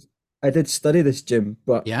did I did study this, Jim,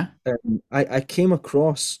 but yeah, I came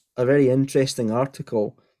across a very interesting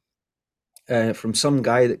article from some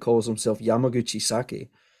guy that calls himself Yamaguchi Sake.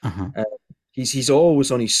 uh-huh. Uh, he's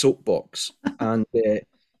always on his soapbox, and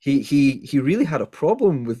he really had a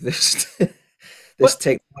problem with this this What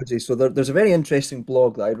technology. So there's a very interesting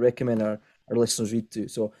blog that I'd recommend our listeners read to.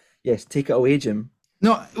 So yes, take it away, Jim.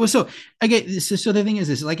 No, well, so again, so the thing is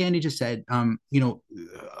this, like Andy just said,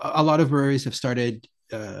 a lot of breweries have started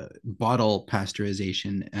bottle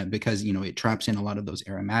pasteurization because it traps in a lot of those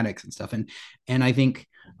aromatics and stuff, and I think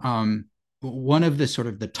one of the sort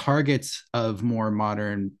of the targets of more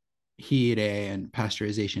modern Hiire and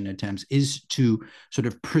pasteurization attempts is to sort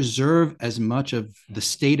of preserve as much of the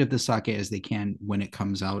state of the sake as they can when it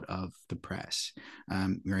comes out of the press.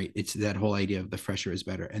 Right? It's that whole idea of the fresher is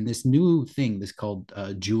better. And this new thing, this called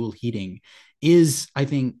joule heating, is I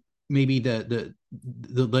think maybe the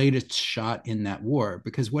latest shot in that war,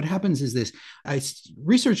 because what happens is this. I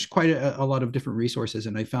researched quite a lot of different resources,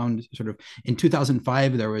 and I found sort of in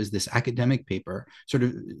 2005 there was this academic paper sort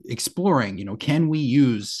of exploring, can we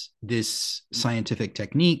use this scientific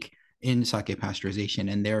technique in sake pasteurization,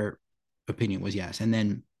 and their opinion was yes. And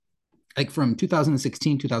then like from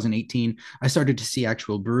 2016 2018 I started to see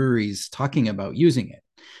actual breweries talking about using it,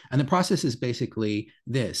 and the process is basically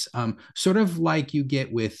this, sort of like you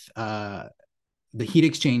get with the heat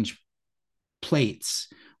exchange plates.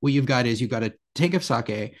 What you've got is you've got a tank of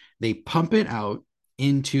sake, they pump it out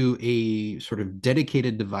into a sort of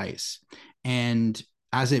dedicated device, and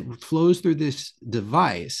as it flows through this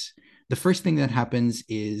device, the first thing that happens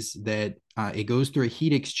is that it goes through a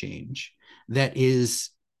heat exchange that is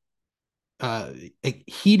uh,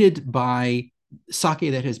 heated by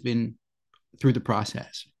sake that has been through the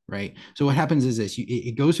process, right? So what happens is this: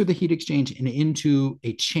 it goes through the heat exchange and into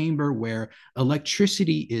a chamber where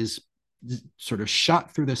electricity is sort of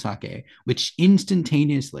shot through the sake, which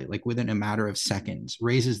instantaneously, like within a matter of seconds,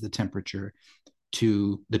 raises the temperature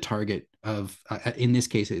to the target of, in this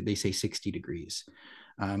case, they say 60 degrees.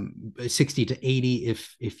 60 to 80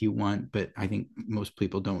 if you want, but I think most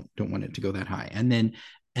people don't want it to go that high. And then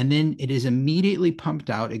it is immediately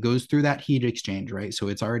pumped out. It goes through that heat exchange, right? So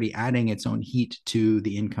it's already adding its own heat to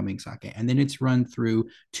the incoming sake. And then it's run through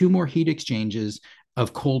two more heat exchanges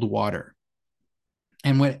of cold water.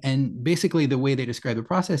 And basically the way they describe the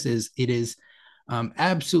process is it is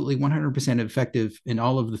absolutely 100% effective in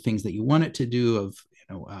all of the things that you want it to do, of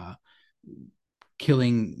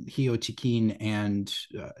killing hiochikin and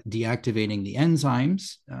deactivating the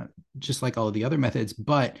enzymes, just like all of the other methods.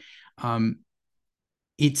 But um,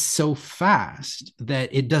 it's so fast that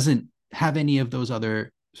it doesn't have any of those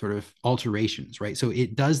other sort of alterations, right? So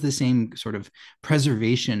it does the same sort of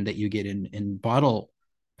preservation that you get in bottle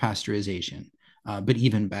pasteurization, but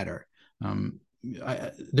even better.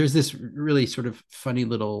 There's this really sort of funny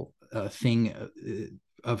little thing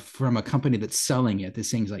from a company that's selling it.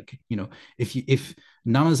 This thing's like, if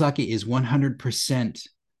Namazaki is 100%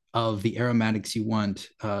 of the aromatics you want,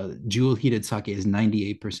 joule heated sake is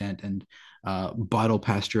 98%, and bottle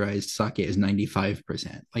pasteurized sake is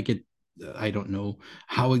 95%. Like I don't know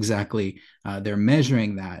how exactly they're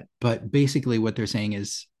measuring that, but basically what they're saying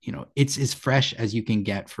is, it's as fresh as you can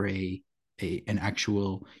get for an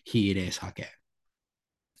actual Hiire sake.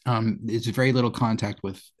 There's very little contact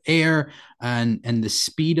with air, and the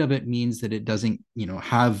speed of it means that it doesn't,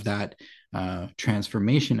 have that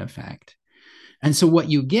transformation effect. And so what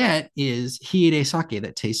you get is Hiire sake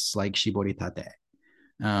that tastes like shiboritate,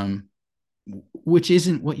 um, which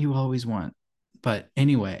isn't what you always want. But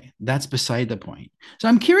anyway, that's beside the point. So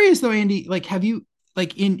I'm curious though, Andy, like, have you,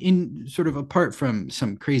 like, in sort of apart from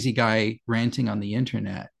some crazy guy ranting on the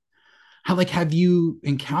internet, how, like, have you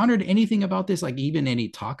encountered anything about this, like even any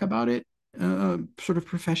talk about it, sort of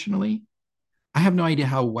professionally? I have no idea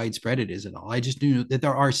how widespread it is at all. I just knew that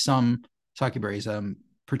there are some sakeberries,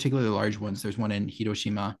 particularly large ones. There's one in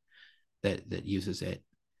Hiroshima that uses it.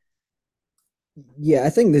 Yeah, I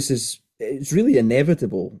think it's really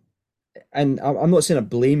inevitable. And I'm not saying I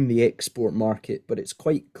blame the export market, but it's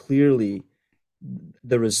quite clearly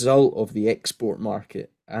the result of the export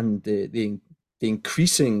market and the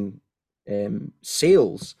increasing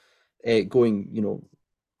sales going,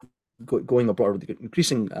 going abroad, the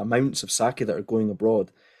increasing amounts of sake that are going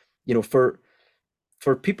abroad. You know, for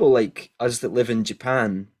people like us that live in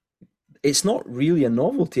Japan, it's not really a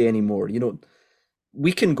novelty anymore.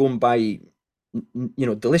 We can go and buy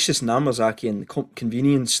delicious namazaki in the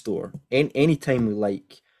convenience store anytime we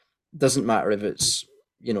like. Doesn't matter if it's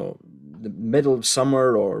the middle of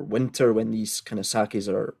summer or winter when these kind of sakes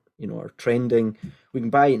are trending. We can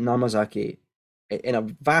buy namazaki in a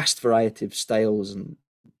vast variety of styles and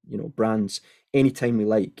brands anytime we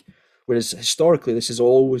like. Whereas historically, this has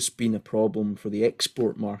always been a problem for the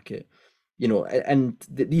export market. And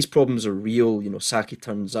these problems are real. Sake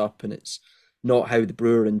turns up and it's not how the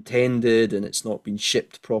brewer intended, and it's not been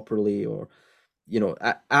shipped properly, or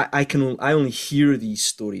I only hear these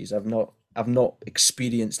stories. I've not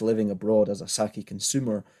experienced living abroad as a sake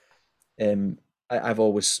consumer. I've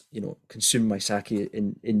always consumed my sake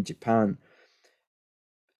in Japan,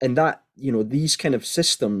 and that these kind of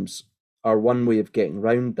systems are one way of getting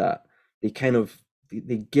around that. They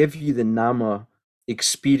give you the nama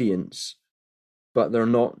experience, but they're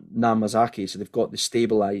not namazaki, so they've got the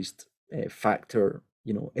stabilized factor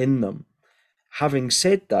in them. Having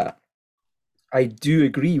said that, I do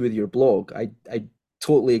agree with your blog. I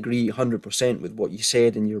totally agree 100% with what you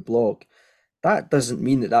said in your blog. That doesn't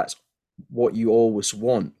mean that that's what you always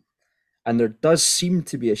want. And there does seem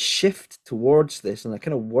to be a shift towards this, and I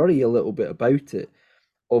kind of worry a little bit about it,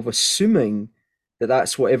 of assuming that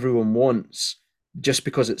that's what everyone wants just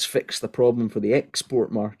because it's fixed the problem for the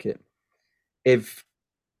export market. If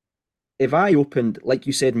if I opened, like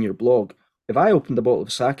you said in your blog, if I opened a bottle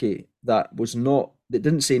of sake that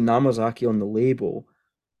didn't say Namazaki on the label,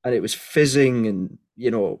 and it was fizzing, and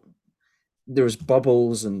there was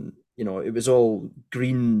bubbles, and it was all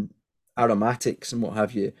green aromatics and what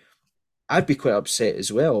have you, I'd be quite upset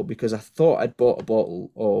as well, because I thought I'd bought a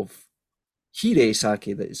bottle of Hiire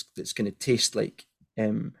sake that's going to taste like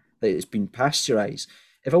that it's been pasteurized.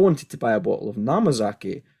 If I wanted to buy a bottle of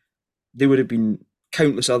Namazaki, there would have been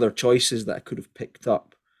countless other choices that I could have picked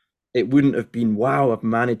up. It wouldn't have been, wow, I've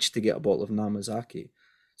managed to get a bottle of Namazaki.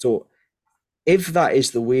 So if that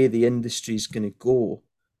is the way the industry is going to go,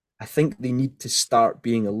 I think they need to start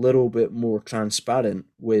being a little bit more transparent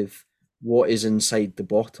with what is inside the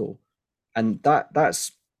bottle, and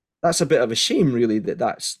that's a bit of a shame, really,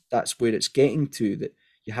 that's where it's getting to. That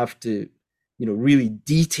you have to, really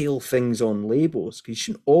detail things on labels, because you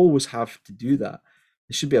shouldn't always have to do that.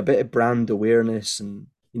 There should be a bit of brand awareness and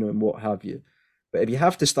and what have you. But if you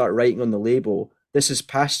have to start writing on the label, this is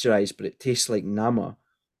pasteurized, but it tastes like nama,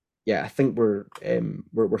 yeah, I think we're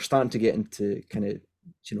starting to get into kind of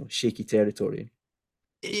shaky territory.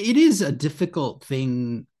 It is a difficult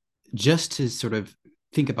thing just to sort of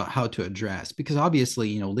think about how to address, because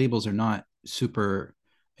obviously, labels are not super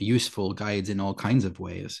useful guides in all kinds of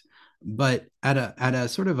ways, but at a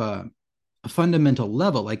sort of a fundamental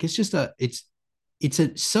level, like, it's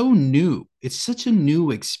such a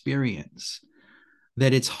new experience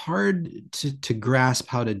that it's hard to grasp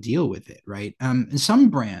how to deal with it, right? And some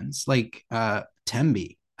brands like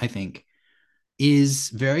Tembi, I think, is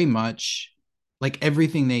very much like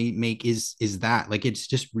everything they make is that, like, it's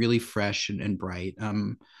just really fresh and bright.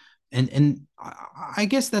 And I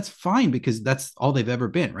guess that's fine, because that's all they've ever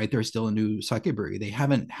been, right? They're still a new sake brewery. They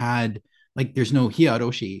haven't had, like, there's no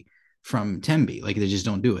hiaroshi from Tembi. Like, they just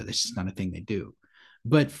don't do it. It's just not a thing they do.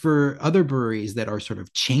 But for other breweries that are sort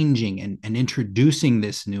of changing and introducing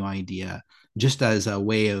this new idea just as a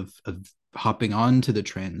way of hopping on to the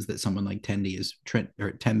trends that someone like Tendi is Trent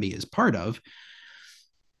or Tembi is part of,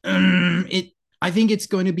 It I think it's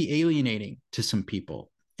going to be alienating to some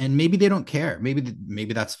people, and maybe they don't care.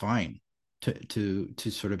 Maybe that's fine to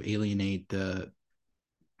sort of alienate the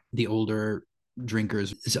older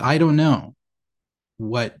drinkers. I don't know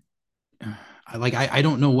what I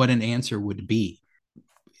don't know what an answer would be.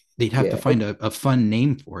 They'd have to Yeah, find a fun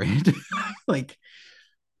name for it, like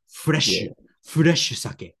fresh yeah, fresh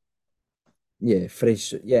sake. yeah,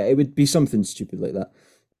 fresh. Yeah, it would be something stupid like that.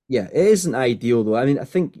 Yeah, it isn't ideal though. I mean, I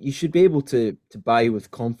think you should be able to buy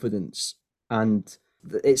with confidence, and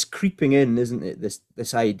it's creeping in, isn't it?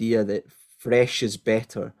 This idea that fresh is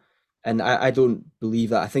better, and I don't believe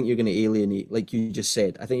that. I think you're going to alienate, like you just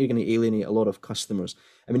said. I think you're going to alienate a lot of customers.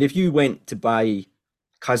 I mean, if you went to buy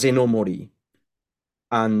Kaze no Mori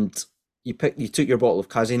and you took your bottle of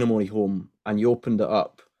Kaze no Mori home and you opened it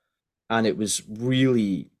up and it was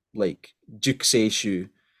really like Duke Seishu,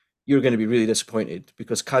 you're going to be really disappointed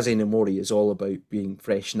because Kaze no Mori is all about being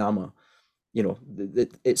fresh Nama. You know,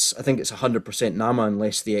 it's I think it's 100% Nama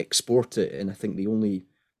unless they export it, and I think the only,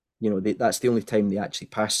 that's the only time they actually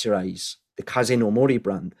pasteurize the Kaze no Mori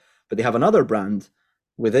brand. But they have another brand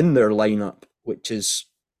within their lineup which is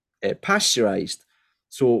pasteurized.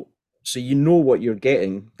 So you know what you're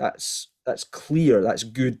getting. That's clear. That's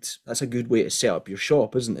good. That's a good way to set up your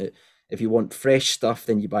shop, isn't it? If you want fresh stuff,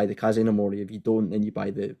 then you buy the Kaze no Mori. If you don't, then you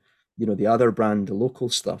buy the other brand, the local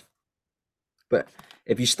stuff. But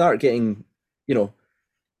if you start getting, you know,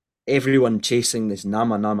 everyone chasing this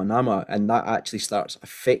Nama Nama Nama, and that actually starts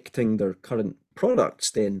affecting their current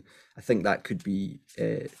products, then I think that could be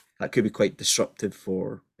quite disruptive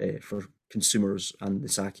for consumers and the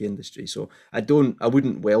sake industry. So I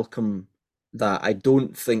wouldn't welcome that. I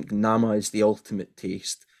don't think Nama is the ultimate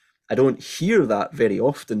taste. I don't hear that very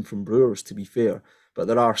often from brewers, to be fair, but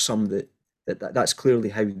there are some that's clearly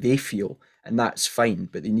how they feel, and that's fine.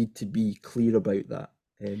 But they need to be clear about that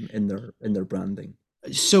in their branding.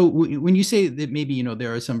 So when you say that maybe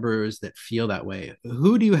there are some brewers that feel that way,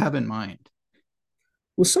 who do you have in mind?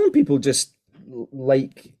 Well, some people just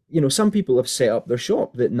like, some people have set up their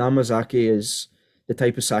shop that Namazake is the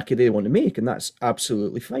type of sake they want to make, and that's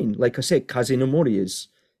absolutely fine. Like I said, Kaze no Mori is,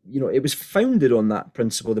 it was founded on that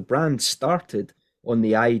principle. The brand started on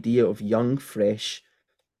the idea of young, fresh,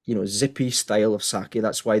 zippy style of sake.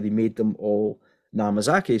 That's why they made them all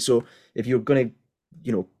Namazake. So if you're going to,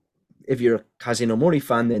 you know, if you're a Kaze no Mori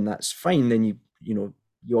fan, then that's fine. Then you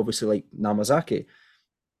obviously like Namazake.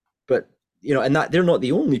 But and that they're not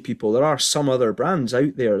the only people. There are some other brands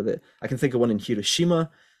out there that I can think of one in Hiroshima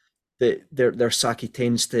that their sake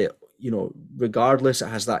tends to, regardless, it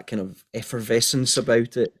has that kind of effervescence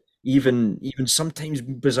about it. Even sometimes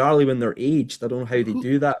bizarrely when they're aged. I don't know how they Who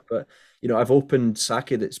do that, but I've opened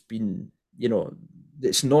sake that's been,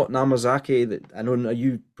 it's not Namazake. That I know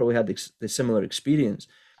you probably had the similar experience,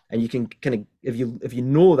 and you can kind of, if you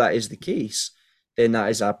know that is the case, then that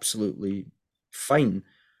is absolutely fine.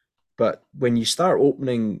 But when you start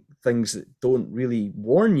opening things that don't really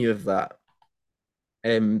warn you of that,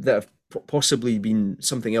 that have possibly been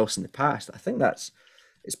something else in the past, I think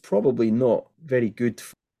it's probably not very good.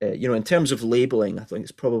 In terms of labeling, I think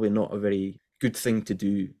it's probably not a very good thing to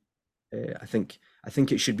do. I think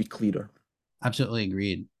it should be clearer. Absolutely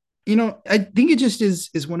agreed. I think it just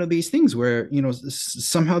is one of these things where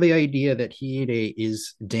somehow the idea that Hiire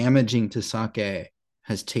is damaging to sake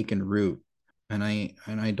has taken root, and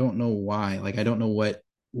I don't know why. Like I don't know what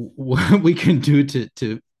we can do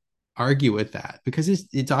to argue with that, because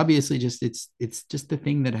it's obviously just it's just the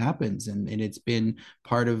thing that happens, and it's been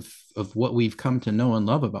part of what we've come to know and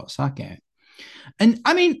love about sake. And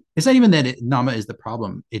I mean, it's not even that Nama is the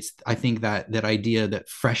problem. It's I think that idea that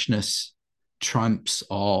freshness trumps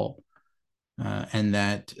all, and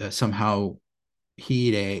that somehow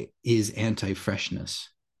Hire is anti-freshness.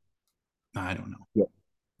 I don't know. Yeah,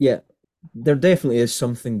 yeah. There definitely is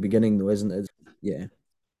something beginning though, isn't it? Yeah,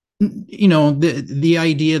 The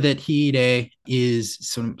idea that Hire is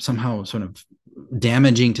somehow sort of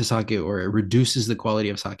damaging to sake, or it reduces the quality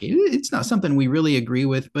of sake. It's not something we really agree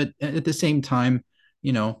with, but at the same time,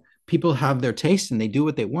 people have their taste and they do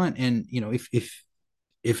what they want. And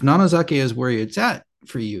if Namazake is where it's at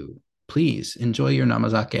for you, please enjoy your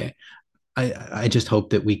Namazake. I just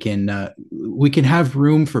hope that we can have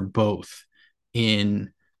room for both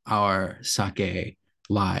in our sake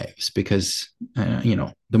lives, because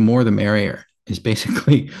the more the merrier is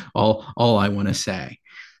basically all I want to say.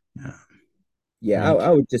 Uh, yeah. I, right. I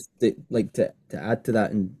would just like to add to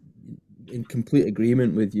that, and in complete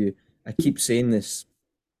agreement with you. I keep saying this.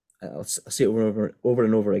 I'll say it over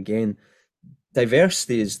and over again.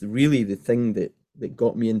 Diversity is really the thing that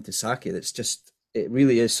got me into sake. That's just it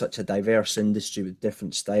really is such a diverse industry with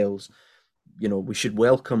different styles. We should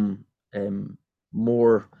welcome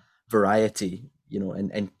more variety,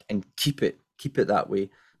 and keep it that way.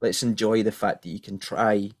 Let's enjoy the fact that you can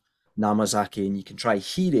try Namazaki and you can try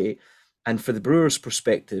Hire, and for the brewer's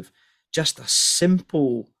perspective, just a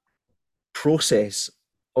simple process,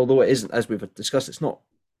 although it isn't, as we've discussed, it's not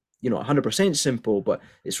 100% simple, but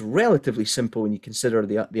it's relatively simple when you consider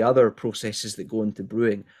the other processes that go into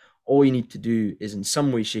brewing. All you need to do is, in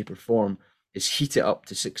some way, shape, or form, is heat it up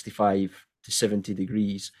to 65 to 70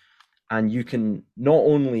 degrees, and you can not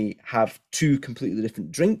only have two completely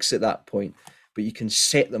different drinks at that point, but you can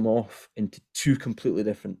set them off into two completely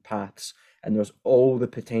different paths, and there's all the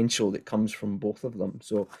potential that comes from both of them.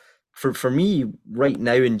 So for me right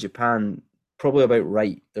now in Japan, probably about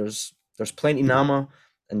right. There's plenty Nama,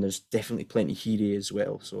 and there's definitely plenty Hire as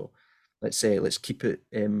well. So let's keep it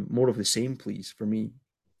more of the same, please, for me.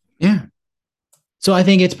 Yeah. So I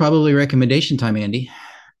think it's probably recommendation time, Andy.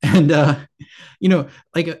 And you know,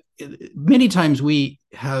 like many times we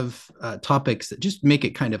have topics that just make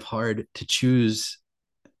it kind of hard to choose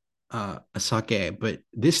a sake, but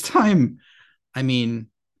this time, I mean,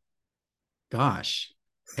 gosh,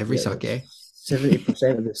 every Yeah, sake.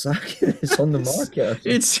 70% of the sake that's on the it's, market, I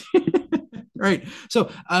think. it's right. So,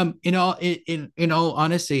 in all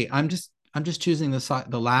honesty, I'm just choosing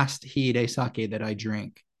the last Hiide sake that I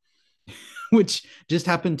drank, which just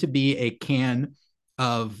happened to be a can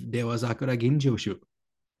of Dewazakura Ginjoshu,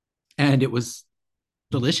 and it was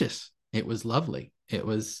delicious. It was lovely. It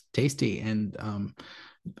was tasty and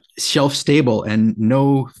shelf stable and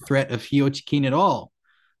no threat of hiochikin at all.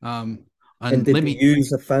 Um, And and did let they me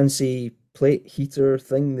use a fancy plate heater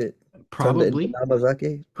thing that turned it into probably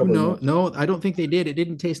Namazake? Probably no, not. no, I don't think they did. It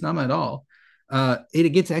didn't taste nama at all. It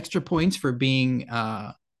gets extra points for being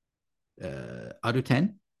out of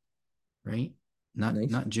 10, right? Nice.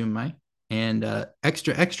 Not Junmai. And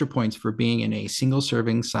extra points for being in a single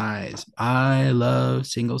serving size. I love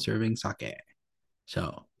single serving sake.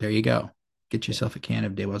 So there you go. Get Yeah, yourself a can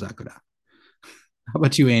of Dewa Zakura. How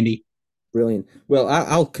about you, Andy? brilliant. Well,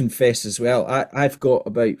 I'll confess as well. I've got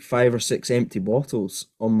about 5 or 6 empty bottles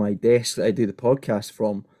on my desk that I do the podcast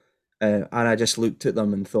from, and I just looked at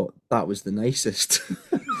them and thought that was the nicest.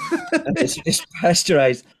 And it's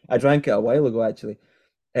pasteurized. I drank it a while ago, actually.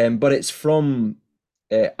 But it's from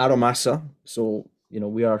Aramasa, so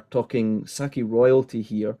we are talking sake royalty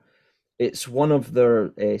here. It's one of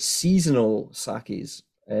their seasonal sakes.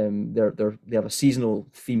 They have a seasonal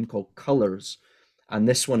theme called Colors, and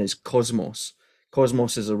this one is Cosmos.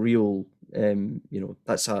 Cosmos is a real,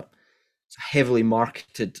 that's it's a heavily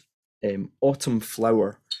marketed autumn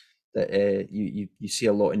flower that you see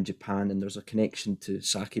a lot in Japan, and there's a connection to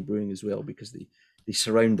sake brewing as well because they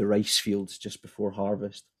surround the rice fields just before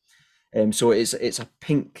harvest. So it's a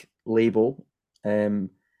pink label,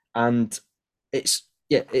 and it's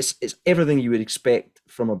everything you would expect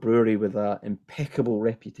from a brewery with an impeccable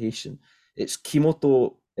reputation. It's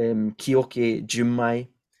Kimoto Kioke Junmai.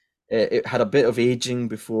 It had a bit of aging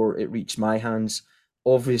before it reached my hands.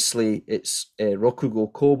 Obviously, it's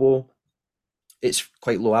Rokugo Kobo. It's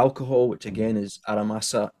quite low alcohol, which again is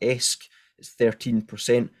Aramasa-esque. It's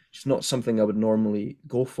 13%. It's not something I would normally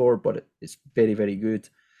go for, but it's very, very good.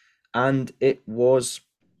 And it was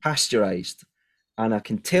pasteurized. And I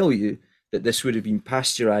can tell you that this would have been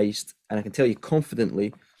pasteurized, and I can tell you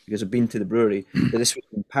confidently, because I've been to the brewery, that this would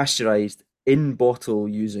have been pasteurized in bottle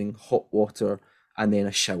using hot water and then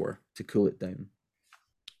a shower to cool it down.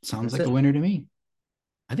 Sounds That's like a it. winner to me.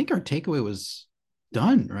 I think our takeaway was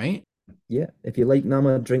done, right? Yeah. If you like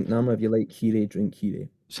Nama, drink Nama. If you like Hire, drink Hire.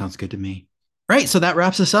 Sounds good to me. Right. So that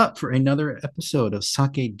wraps us up for another episode of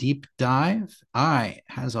Sake Deep Dive. I,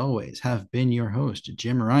 as always, have been your host,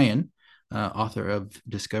 Jim Ryan, author of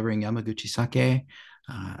Discovering Yamaguchi Sake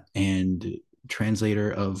and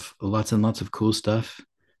translator of lots and lots of cool stuff.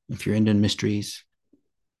 If you're into mysteries,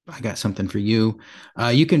 I got something for you.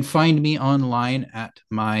 You can find me online at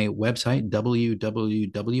my website,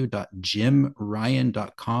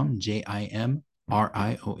 www.jimryan.com,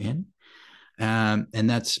 JIMRION. And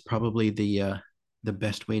that's probably the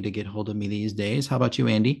best way to get hold of me these days. How about you,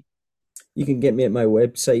 Andy? You can get me at my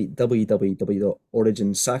website,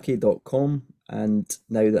 www.originsake.com. And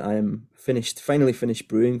now that I am finally finished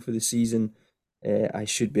brewing for the season, I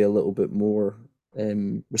should be a little bit more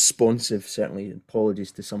responsive. Certainly,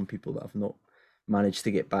 apologies to some people that I've not managed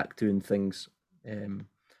to get back to and things. But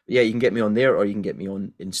yeah, you can get me on there, or you can get me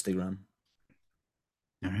on Instagram.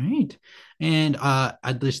 All right. And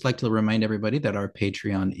I'd just like to remind everybody that our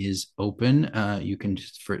Patreon is open. You can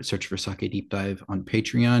just search for Sake Deep Dive on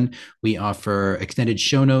Patreon. We offer extended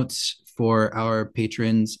show notes for our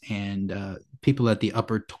patrons, and people at the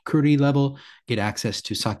upper Tokuri level get access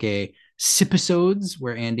to sake sipisodes,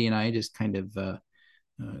 where Andy and I just kind of uh,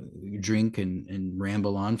 drink and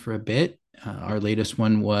ramble on for a bit. Our latest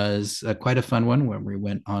one was quite a fun one, where we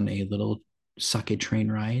went on a little sake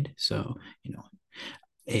train ride. So,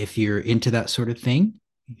 if you're into that sort of thing,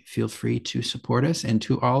 feel free to support us. And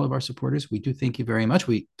to all of our supporters, we do thank you very much.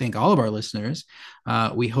 We thank all of our listeners.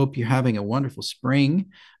 We hope you're having a wonderful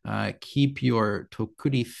spring. Keep your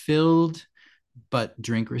tokuri filled, but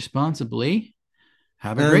drink responsibly.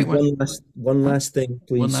 Have a great And one. one Huh? last thing, One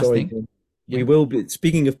please. last Sorry, thing. John. We Yeah. will be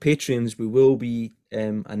speaking of Patreons. We will be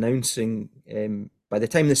announcing by the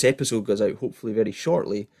time this episode goes out, hopefully very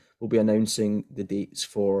shortly, we'll be announcing the dates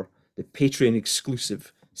for the Patreon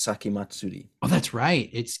exclusive Sake Matsuri. Oh, that's right.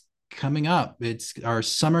 It's coming up. It's our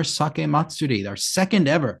summer sake matsuri, our second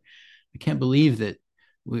ever. I can't believe that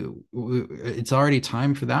it's already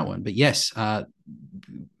time for that one. But yes,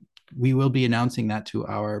 we will be announcing that to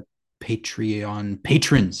our Patreon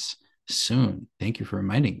patrons soon. Thank you for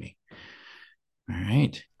reminding me. All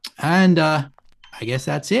right. And I guess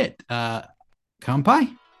that's it.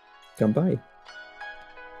 Kampai. Come by.